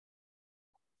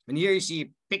 And here you see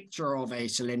a picture of a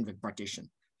cylindric partition.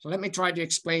 So let me try to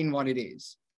explain what it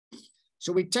is.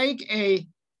 So we take a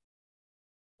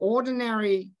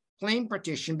ordinary plane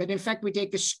partition, but in fact, we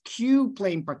take a skew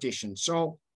plane partition.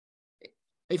 So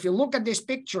if you look at this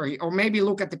picture, or maybe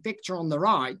look at the picture on the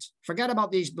right, forget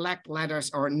about these black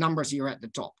letters or numbers here at the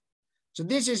top. So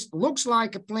this looks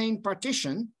like a plane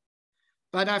partition,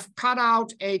 but I've cut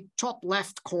out a top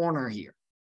left corner here.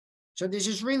 So this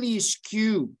is really a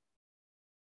skew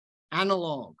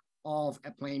analog of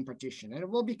a plane partition. And it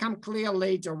will become clear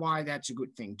later why that's a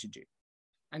good thing to do.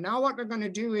 And now what we're going to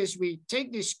do is we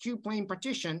take this skew plane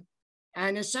partition,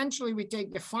 and essentially we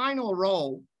take the final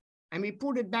row and we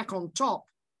put it back on top,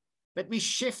 but we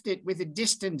shift it with a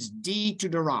distance d to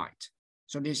the right.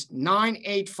 So this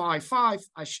 9855,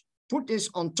 I put this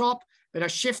on top, but I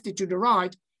shift it to the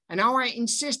right. And now I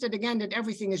insisted again that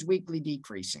everything is weakly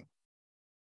decreasing.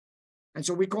 And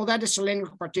so we call that a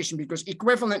cylindric partition, because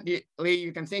equivalently,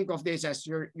 you can think of this as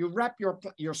you wrap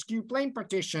your skew plane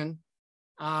partition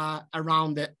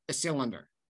around a cylinder.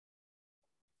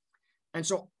 And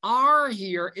so R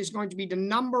here is going to be the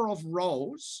number of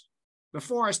rows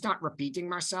before I start repeating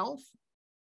myself.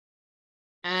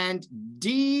 And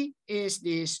D is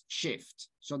this shift.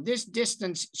 So this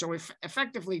distance, so if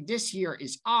effectively this here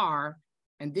is R,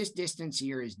 and this distance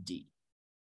here is D.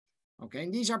 Okay,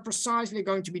 and these are precisely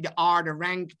going to be the R, the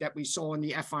rank that we saw in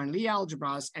the affine Lie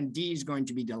algebras, and D is going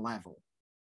to be the level.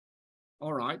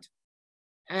 All right.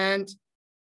 And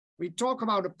we talk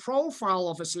about a profile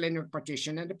of a cylindric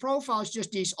partition, and the profile is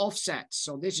just these offsets.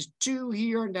 So this is 2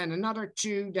 here, then another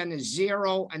 2, then a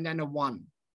 0, and then a 1.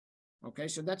 Okay,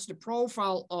 so that's the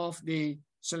profile of the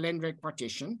cylindric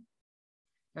partition.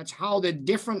 That's how the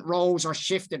different rows are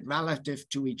shifted relative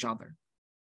to each other.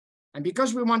 And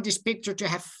because we want this picture to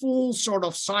have full sort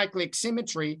of cyclic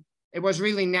symmetry, it was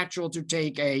really natural to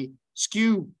take a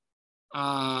skew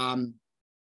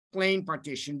plane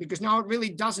partition, because now it really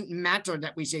doesn't matter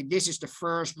that we say this is the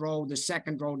first row, the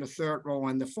second row, the third row,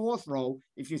 and the fourth row.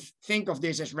 If you think of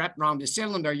this as wrapped around the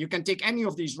cylinder, you can take any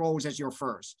of these rows as your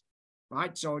first,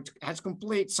 right? So it has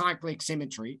complete cyclic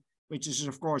symmetry, which is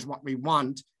of course what we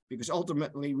want, because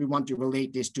ultimately we want to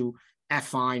relate this to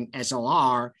affine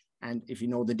SLR. And if you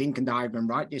know the Dinkin diagram,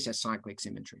 right, this has cyclic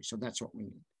symmetry. So that's what we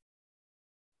need.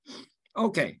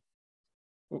 Okay.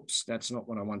 Oops, that's not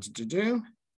what I wanted to do.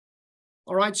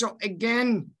 All right, so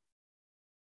again,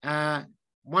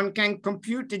 one can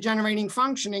compute the generating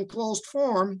function in closed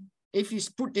form if you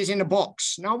put this in a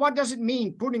box. Now, what does it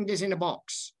mean putting this in a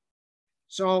box?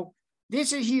 So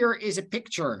this here is a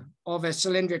picture of a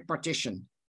cylindric partition.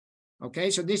 Okay,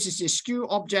 so this is the skew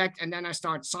object, and then I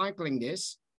start cycling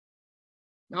this.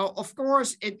 Now, of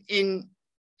course, in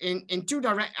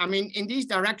these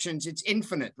directions, it's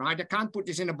infinite, right? I can't put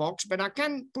this in a box, but I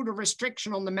can put a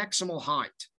restriction on the maximal height.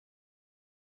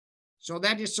 So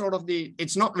that is sort of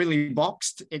it's not really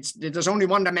boxed. There's only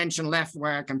one dimension left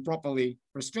where I can properly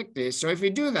restrict this. So if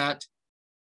we do that,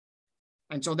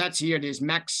 and so that's here, this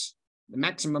the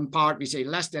maximum part, we say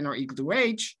less than or equal to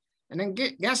h, and then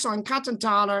Gesell and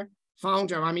Kattenthaler found,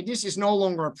 this is no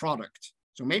longer a product.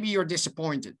 So maybe you're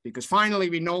disappointed because finally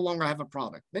we no longer have a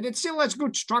product, but it still has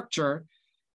good structure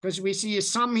because we see a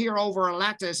sum here over a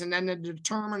lattice, and then the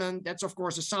determinant, that's of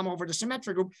course a sum over the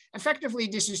symmetric group. Effectively,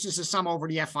 this is just a sum over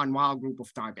the affine Weil group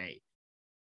of type A.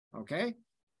 Okay.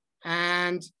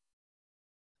 And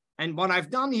what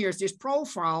I've done here is this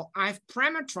profile, I've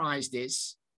parameterized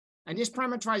this, and this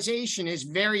parameterization is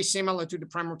very similar to the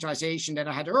parameterization that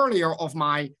I had earlier of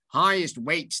my highest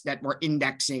weights that were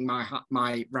indexing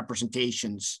my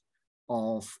representations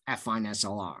of affine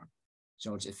SLR.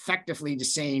 So it's effectively the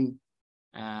same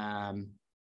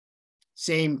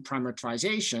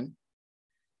parameterization.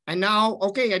 And now,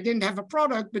 okay, I didn't have a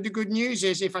product, but the good news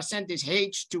is if I send this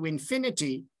h to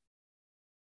infinity,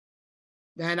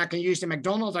 then I can use the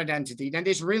McDonald identity. Then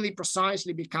this really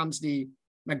precisely becomes the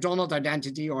McDonald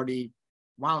identity or the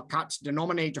Weil-Katz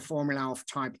denominator formula of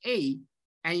type A,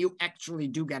 and you actually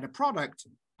do get a product.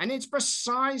 And it's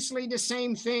precisely the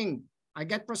same thing. I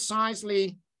get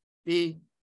precisely the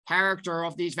character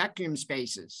of these vacuum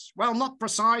spaces. Well, not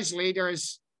precisely, there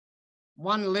is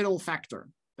one little factor,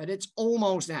 but it's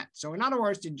almost that. So in other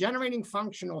words, the generating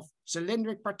function of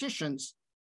cylindric partitions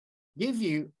give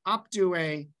you up to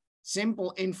a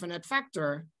simple infinite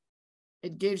factor.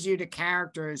 It gives you the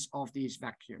characters of these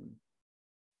vacuum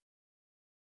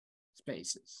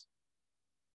spaces.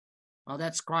 Well,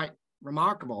 that's quite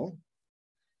remarkable.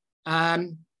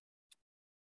 And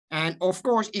of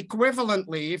course,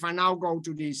 equivalently, if I now go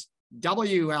to these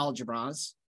W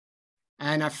algebras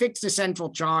and I fix the central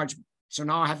charge, so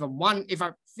now I have a one, if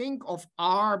I think of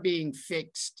R being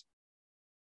fixed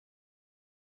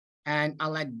and I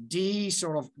let D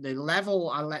sort of the level,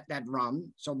 I let that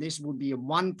run. So this would be a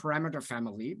one parameter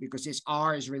family because this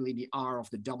R is really the R of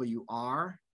the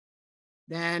WR.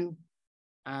 Then,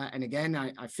 and again,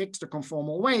 I fix the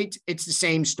conformal weight, it's the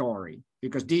same story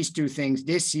because these two things,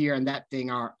 this here and that thing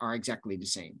are exactly the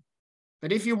same.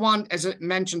 But if you want, as I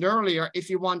mentioned earlier, if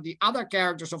you want the other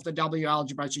characters of the W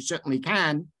algebras, you certainly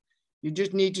can. You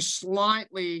just need to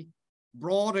slightly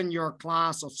broaden your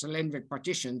class of cylindric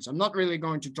partitions. I'm not really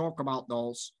going to talk about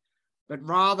those, but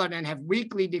rather than have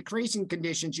weakly decreasing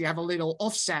conditions, you have a little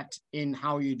offset in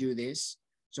how you do this.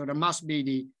 So there must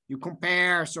be you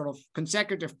compare sort of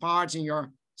consecutive parts in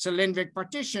your cylindric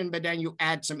partition, but then you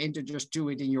add some integers to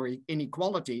it in your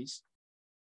inequalities.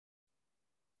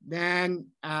 Then,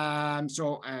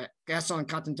 Gesell and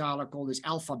Kattenthaler call this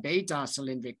alpha beta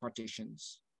cylindric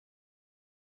partitions.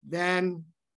 Then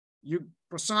you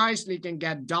precisely can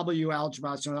get W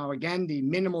algebra. So now again, the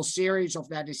minimal series of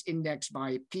that is indexed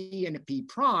by P and a P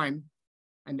prime.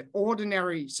 And the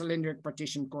ordinary cylindric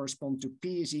partition corresponds to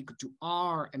P is equal to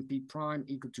R and P prime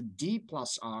equal to D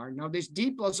plus R. Now this D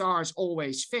plus R is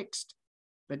always fixed,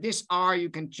 but this R,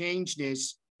 you can change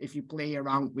this if you play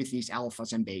around with these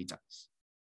alphas and betas.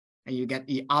 And you get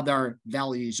the other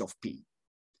values of P.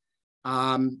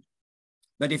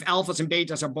 But if alphas and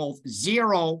betas are both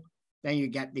 0, then you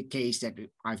get the case that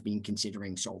I've been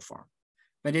considering so far.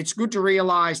 But it's good to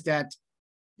realize that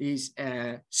these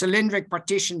cylindric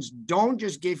partitions don't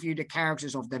just give you the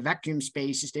characters of the vacuum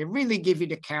spaces, they really give you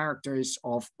the characters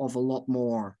of a lot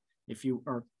more. If you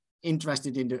are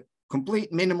interested in the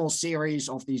complete minimal series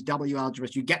of these W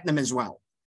algebras, you get them as well.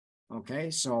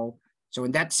 Okay, so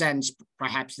in that sense,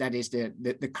 perhaps that is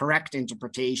the correct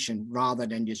interpretation rather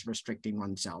than just restricting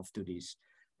oneself to these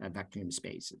vacuum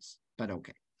spaces, but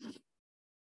okay.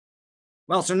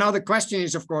 Well, so now the question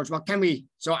is, of course, well,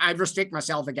 so I restrict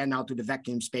myself again now to the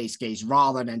vacuum space case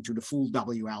rather than to the full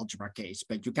W algebra case,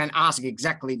 but you can ask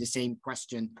exactly the same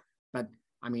question, but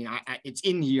I mean, it's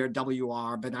in here,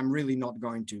 WR, but I'm really not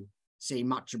going to say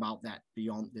much about that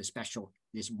beyond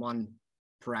this one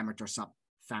parameter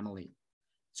subfamily.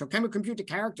 So can we compute the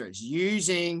characters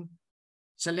using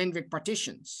cylindric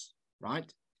partitions,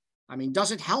 right? I mean,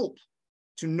 does it help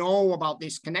to know about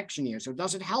this connection here. So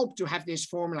does it help to have this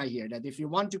formula here that if you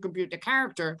want to compute the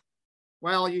character,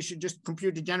 well, you should just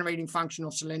compute the generating function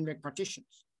of cylindric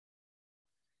partitions?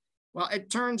 Well, it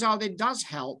turns out it does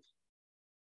help.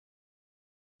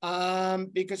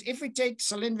 Because if we take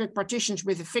cylindric partitions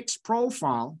with a fixed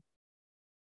profile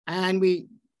and we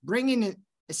bring in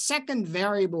a second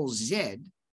variable z,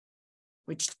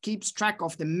 which keeps track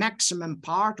of the maximum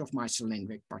part of my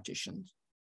cylindric partitions.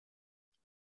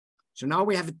 So now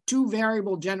we have a two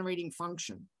variable generating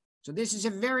function. So this is a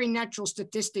very natural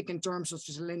statistic in terms of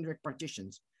cylindric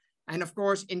partitions. And of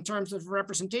course, in terms of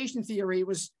representation theory, it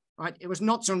was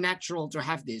not so natural to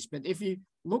have this. But if you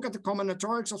look at the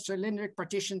combinatorics of cylindric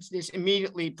partitions, this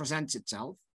immediately presents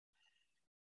itself.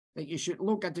 That you should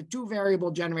look at the two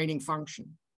variable generating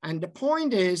function. And the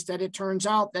point is that it turns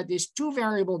out that this two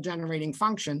variable generating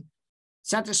function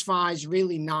satisfies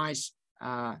really nice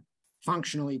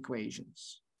functional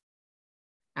equations.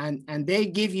 And they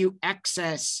give you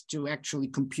access to actually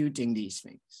computing these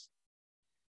things.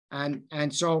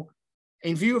 And so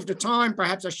in view of the time,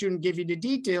 perhaps I shouldn't give you the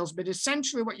details, but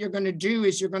essentially what you're going to do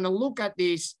is you're going to look at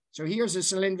these. So here's a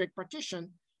cylindric partition.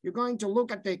 You're going to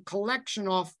look at the collection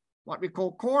of what we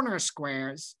call corner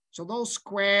squares. So those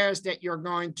squares that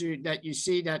you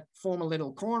see that form a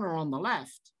little corner on the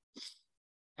left.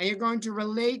 And you're going to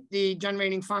relate the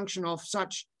generating function of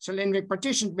such cylindric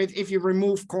partition with if you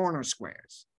remove corner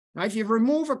squares. Now, if you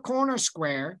remove a corner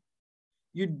square,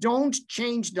 you don't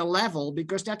change the level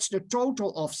because that's the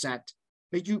total offset,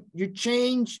 but you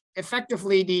change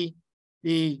effectively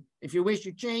if you wish,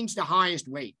 you change the highest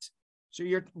weight. So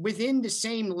you're within the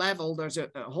same level. There's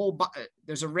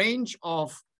there's a range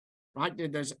of, right?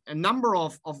 There's a number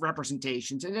of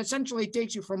representations, and essentially it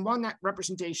takes you from one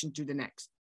representation to the next.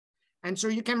 And so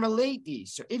you can relate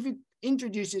these. So if it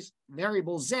introduces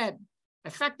variable z,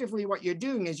 effectively what you're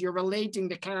doing is you're relating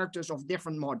the characters of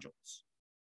different modules.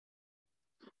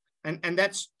 And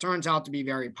that turns out to be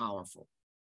very powerful.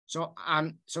 So,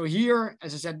 so here,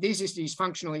 as I said, this is these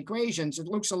functional equations. It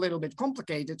looks a little bit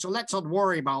complicated, so let's not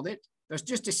worry about it. There's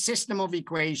just a system of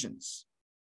equations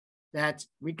that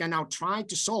we can now try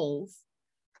to solve.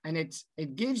 And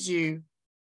it gives you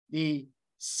the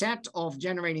set of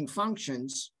generating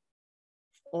functions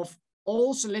of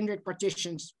all cylindric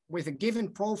partitions with a given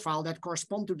profile that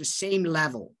correspond to the same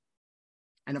level.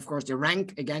 And of course, the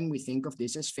rank, again, we think of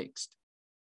this as fixed.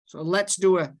 So let's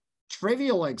do a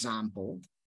trivial example.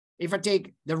 If I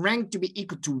take the rank to be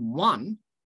equal to 1,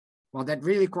 well, that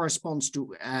really corresponds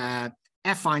to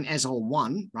affine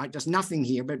SL1, right? There's nothing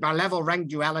here, but by level rank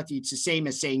duality, it's the same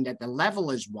as saying that the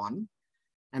level is 1.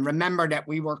 And remember that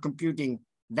we were computing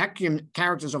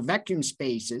characters of vacuum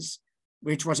spaces,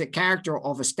 which was a character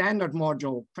of a standard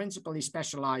module, principally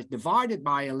specialized, divided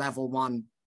by a level 1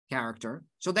 character.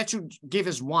 So that should give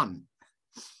us 1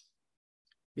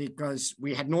 because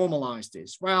we had normalized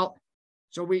this. Well,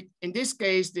 so in this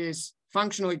case, this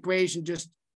functional equation just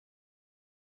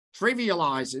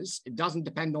trivializes. It doesn't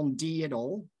depend on D at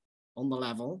all on the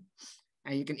level.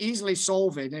 And you can easily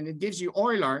solve it. And it gives you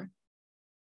Euler.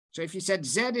 So if you said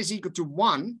Z is equal to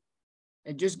 1,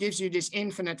 it just gives you this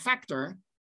infinite factor,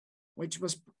 which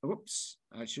was, oops,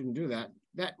 I shouldn't do that.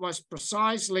 That was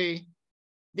precisely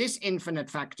this infinite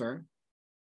factor.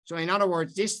 So in other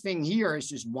words, this thing here is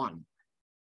just 1.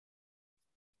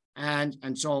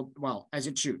 And so, well, as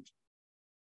it should.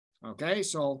 Okay,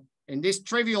 so in this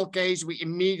trivial case, we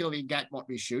immediately get what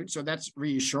we should. So that's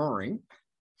reassuring.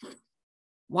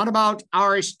 What about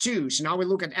R is 2? So now we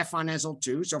look at affine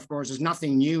SL2. So of course, there's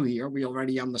nothing new here. We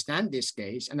already understand this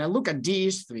case. And I look at D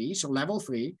is 3, so level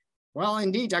 3. Well,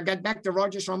 indeed, I get back the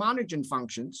Rogers-Ramanujan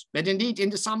functions, but indeed in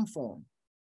the sum form.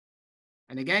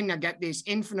 And again, I get this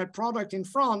infinite product in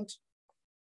front,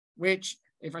 which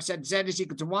if I said Z is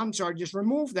equal to 1, so I just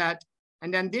remove that.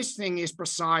 And then this thing is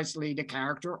precisely the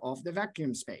character of the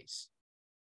vacuum space.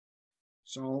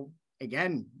 So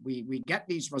again, we get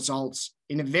these results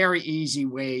in a very easy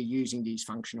way using these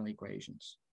functional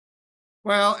equations.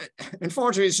 Well,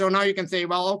 unfortunately, so now you can say,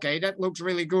 well, okay, that looks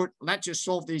really good. Let's just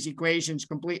solve these equations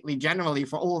completely generally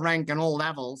for all rank and all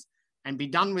levels and be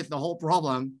done with the whole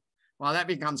problem. Well, that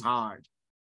becomes hard.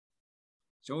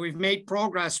 So we've made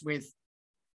progress with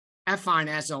affine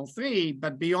SL3,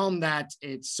 but beyond that,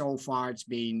 so far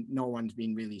no one's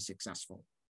been really successful.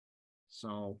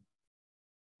 So,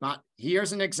 but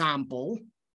here's an example.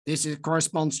 This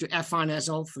corresponds to affine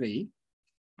SL3.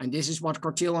 And this is what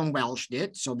Cortil and Welsh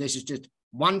did. So this is just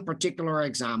one particular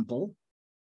example.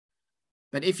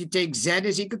 But if you take Z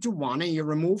is equal to 1 and you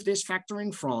remove this factor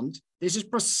in front, this is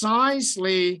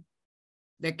precisely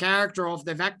the character of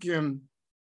the vacuum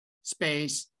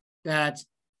space that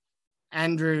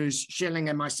Andrews, Schilling,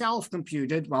 and myself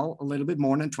computed, well, a little bit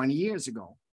more than 20 years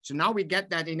ago. So now we get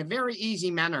that in a very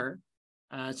easy manner,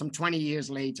 some 20 years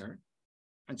later.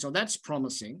 And so that's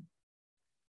promising.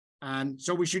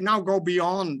 So we should now go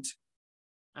beyond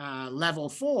level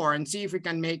 4 and see if we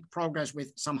can make progress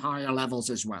with some higher levels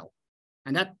as well.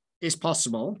 And that is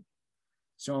possible.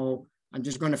 So I'm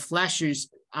just going to flash you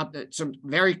up some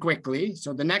very quickly.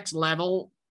 So the next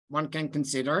level one can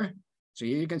consider. So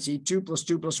here you can see 2 +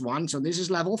 2 + 1. So this is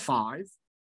level 5.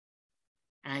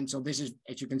 And so this is,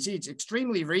 as you can see, it's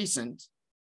extremely recent.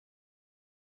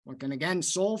 One can again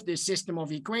solve this system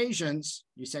of equations.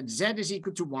 You said Z is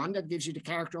equal to 1. That gives you the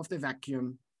character of the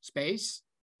vacuum space.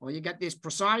 Well, you get this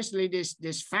precisely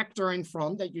this factor in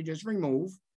front that you just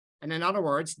remove. And in other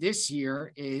words, this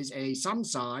here is a sum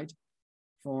side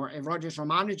for a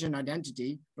Rogers-Ramanujan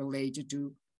identity related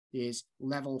to this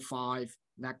level 5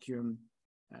 vacuum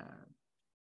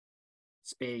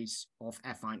space of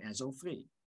affine SO3.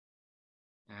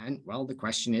 And well, the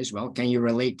question is, well, can you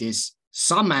relate this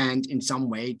summand in some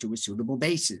way to a suitable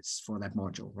basis for that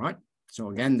module, right? So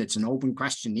again, that's an open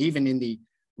question. Even in the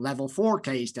level 4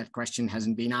 case, that question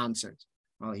hasn't been answered.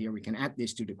 Well, here we can add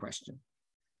this to the question.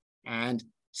 And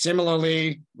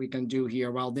similarly, we can do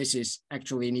here, well, this is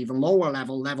actually an even lower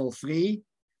level, level 3.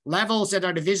 Levels that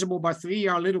are divisible by 3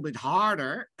 are a little bit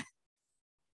harder.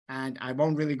 And I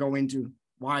won't really go into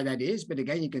why that is, but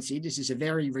again, you can see this is a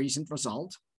very recent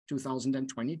result,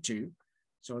 2022.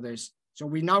 So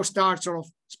we now start sort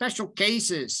of special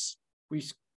cases. We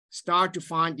start to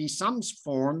find these sums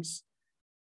forms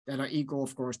that are equal,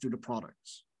 of course, to the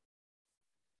products.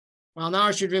 Well, now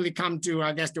I should really come to,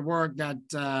 I guess, the work that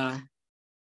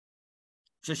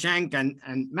Shashank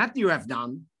and Matthew have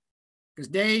done, because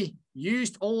they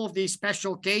used all of these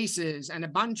special cases and a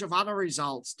bunch of other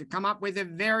results to come up with a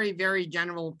very, very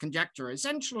general conjecture.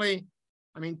 Essentially,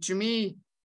 I mean, to me,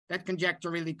 that conjecture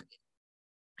really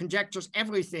conjectures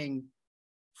everything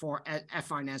for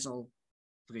affine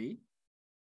SO3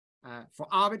 for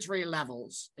arbitrary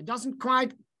levels. It doesn't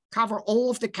quite cover all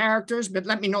of the characters, but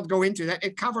let me not go into that.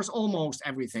 It covers almost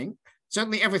everything,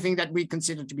 certainly everything that we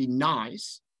consider to be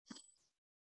nice.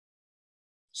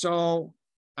 So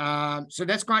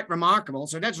that's quite remarkable.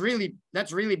 So that's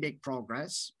really big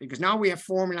progress, because now we have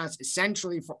formulas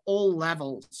essentially for all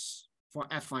levels for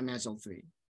affine SO3.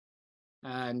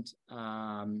 And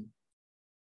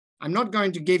I'm not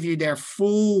going to give you their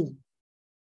full,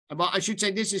 well, I should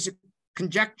say this is a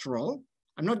conjectural.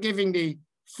 I'm not giving the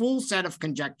full set of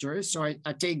conjectures. So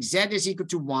I take Z is equal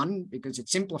to 1 because it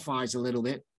simplifies a little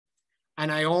bit.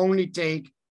 And I only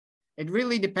take, it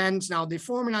really depends now, the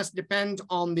formulas depend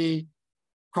on the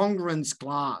congruence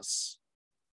class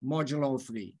modulo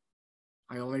 3.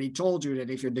 I already told you that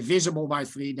if you're divisible by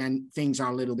 3, then things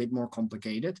are a little bit more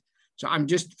complicated. So I'm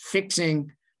just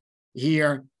fixing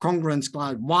here congruence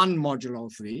class 1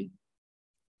 modulo 3.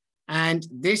 And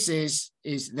this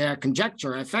is their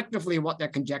conjecture, effectively what their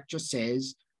conjecture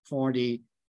says for the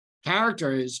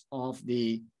characters of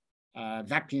the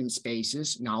vacuum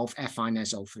spaces now of affine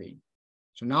SO3.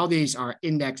 So now these are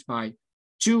indexed by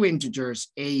 2 integers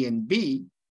A and B.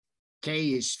 K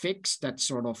is fixed, that's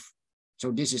sort of,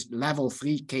 so this is level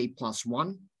 3 K plus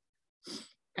 1.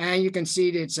 And you can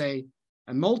see that it's a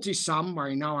multi-sum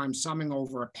where now I'm summing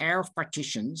over a pair of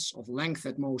partitions of length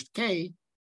at most K.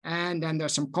 And then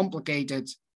there's some complicated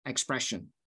expression,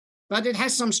 but it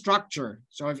has some structure.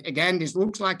 So again, this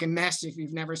looks like a mess if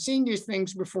you've never seen these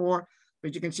things before,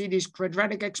 but you can see these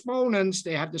quadratic exponents,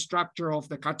 they have the structure of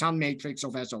the Cartan matrix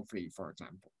of SO3, for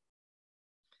example.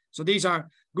 So these are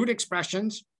good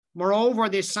expressions. Moreover,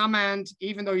 this summand,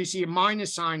 even though you see a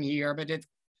minus sign here, but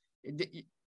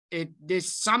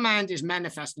this summand is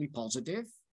manifestly positive,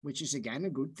 which is again a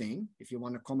good thing. If you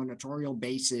want a combinatorial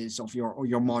basis of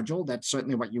your module, that's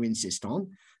certainly what you insist on.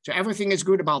 So everything is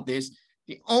good about this.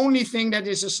 The only thing that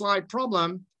is a slight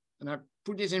problem, and I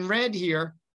put this in red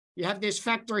here, you have this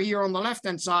factor here on the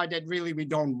left-hand side that really we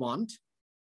don't want.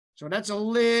 So that's a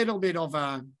little bit of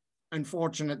a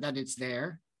unfortunate that it's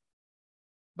there.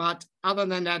 But other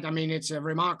than that, I mean, it's a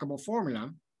remarkable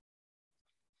formula.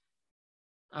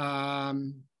 So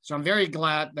I'm very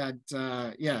glad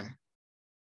that, yeah,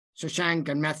 Shashank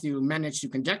and Matthew managed to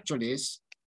conjecture this,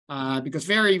 because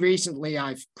very recently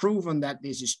I've proven that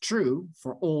this is true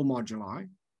for all moduli.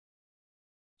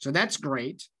 So that's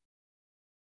great.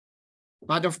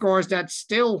 But of course, that's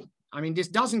still, I mean, this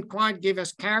doesn't quite give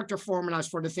us character formulas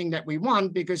for the thing that we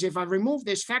want, because if I remove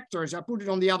these factors, I put it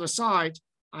on the other side,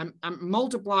 I'm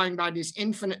multiplying by this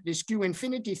infinite, this Q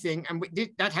infinity thing, and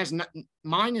that has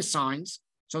minus signs.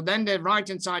 So then the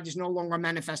right-hand side is no longer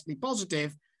manifestly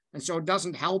positive. And so it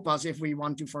doesn't help us if we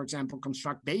want to, for example,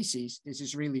 construct bases. This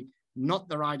is really not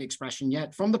the right expression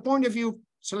yet. From the point of view of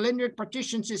cylindric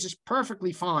partitions, this is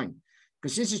perfectly fine,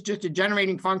 because this is just a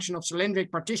generating function of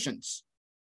cylindric partitions.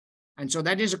 And so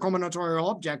that is a combinatorial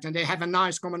object, and they have a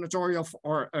nice combinatorial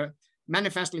or a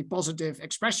manifestly positive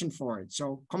expression for it.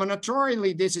 So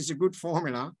combinatorially, this is a good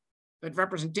formula, but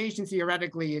representation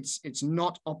theoretically, it's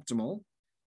not optimal.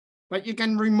 But you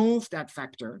can remove that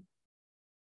factor.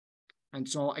 And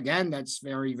so again, that's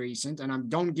very recent, and I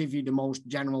don't give you the most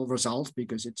general result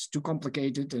because it's too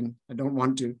complicated and I don't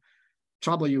want to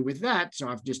trouble you with that. So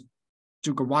I've just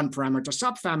took a one parameter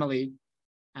subfamily,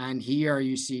 and here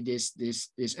you see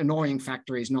this annoying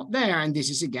factor is not there, and this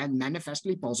is again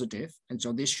manifestly positive, and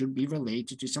so this should be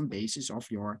related to some basis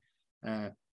of your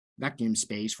vacuum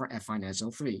space for affine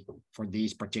SL3 for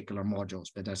these particular modules.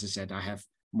 But as I said, I have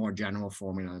more general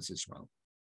formulas as well.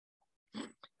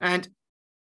 And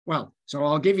well, so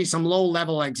I'll give you some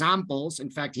low-level examples.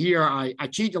 In fact, here I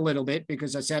cheat a little bit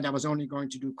because I said I was only going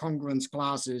to do congruence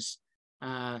classes,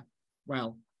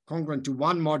 well, congruent to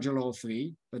one modulo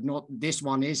 3, but not this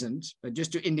one isn't, but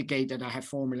just to indicate that I have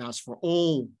formulas for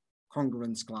all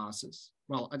congruence classes.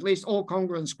 Well, at least all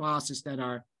congruence classes that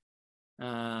are,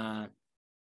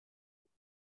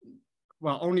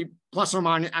 well, only plus or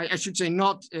minus, I should say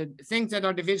not, things that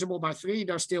are divisible by 3,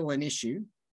 they're still an issue.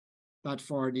 But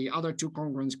for the other two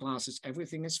congruence classes,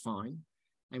 everything is fine.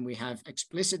 And we have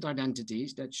explicit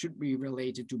identities that should be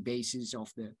related to bases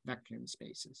of the vacuum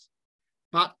spaces.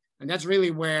 But, and that's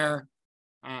really where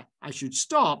I should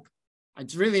stop.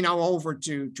 It's really now over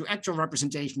to actual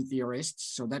representation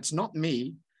theorists. So that's not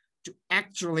me, to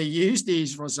actually use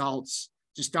these results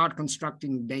to start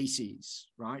constructing bases,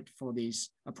 right, for these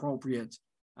appropriate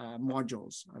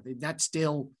modules. I think that's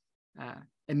still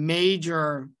a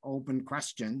major open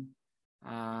question.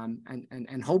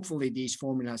 And hopefully these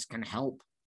formulas can help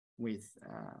with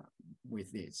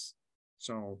this.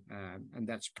 So, and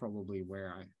that's probably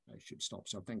where I should stop.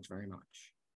 So thanks very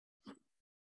much.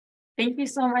 Thank you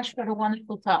so much for the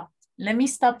wonderful talk. Let me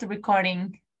stop the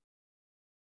recording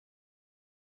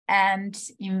and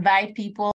invite people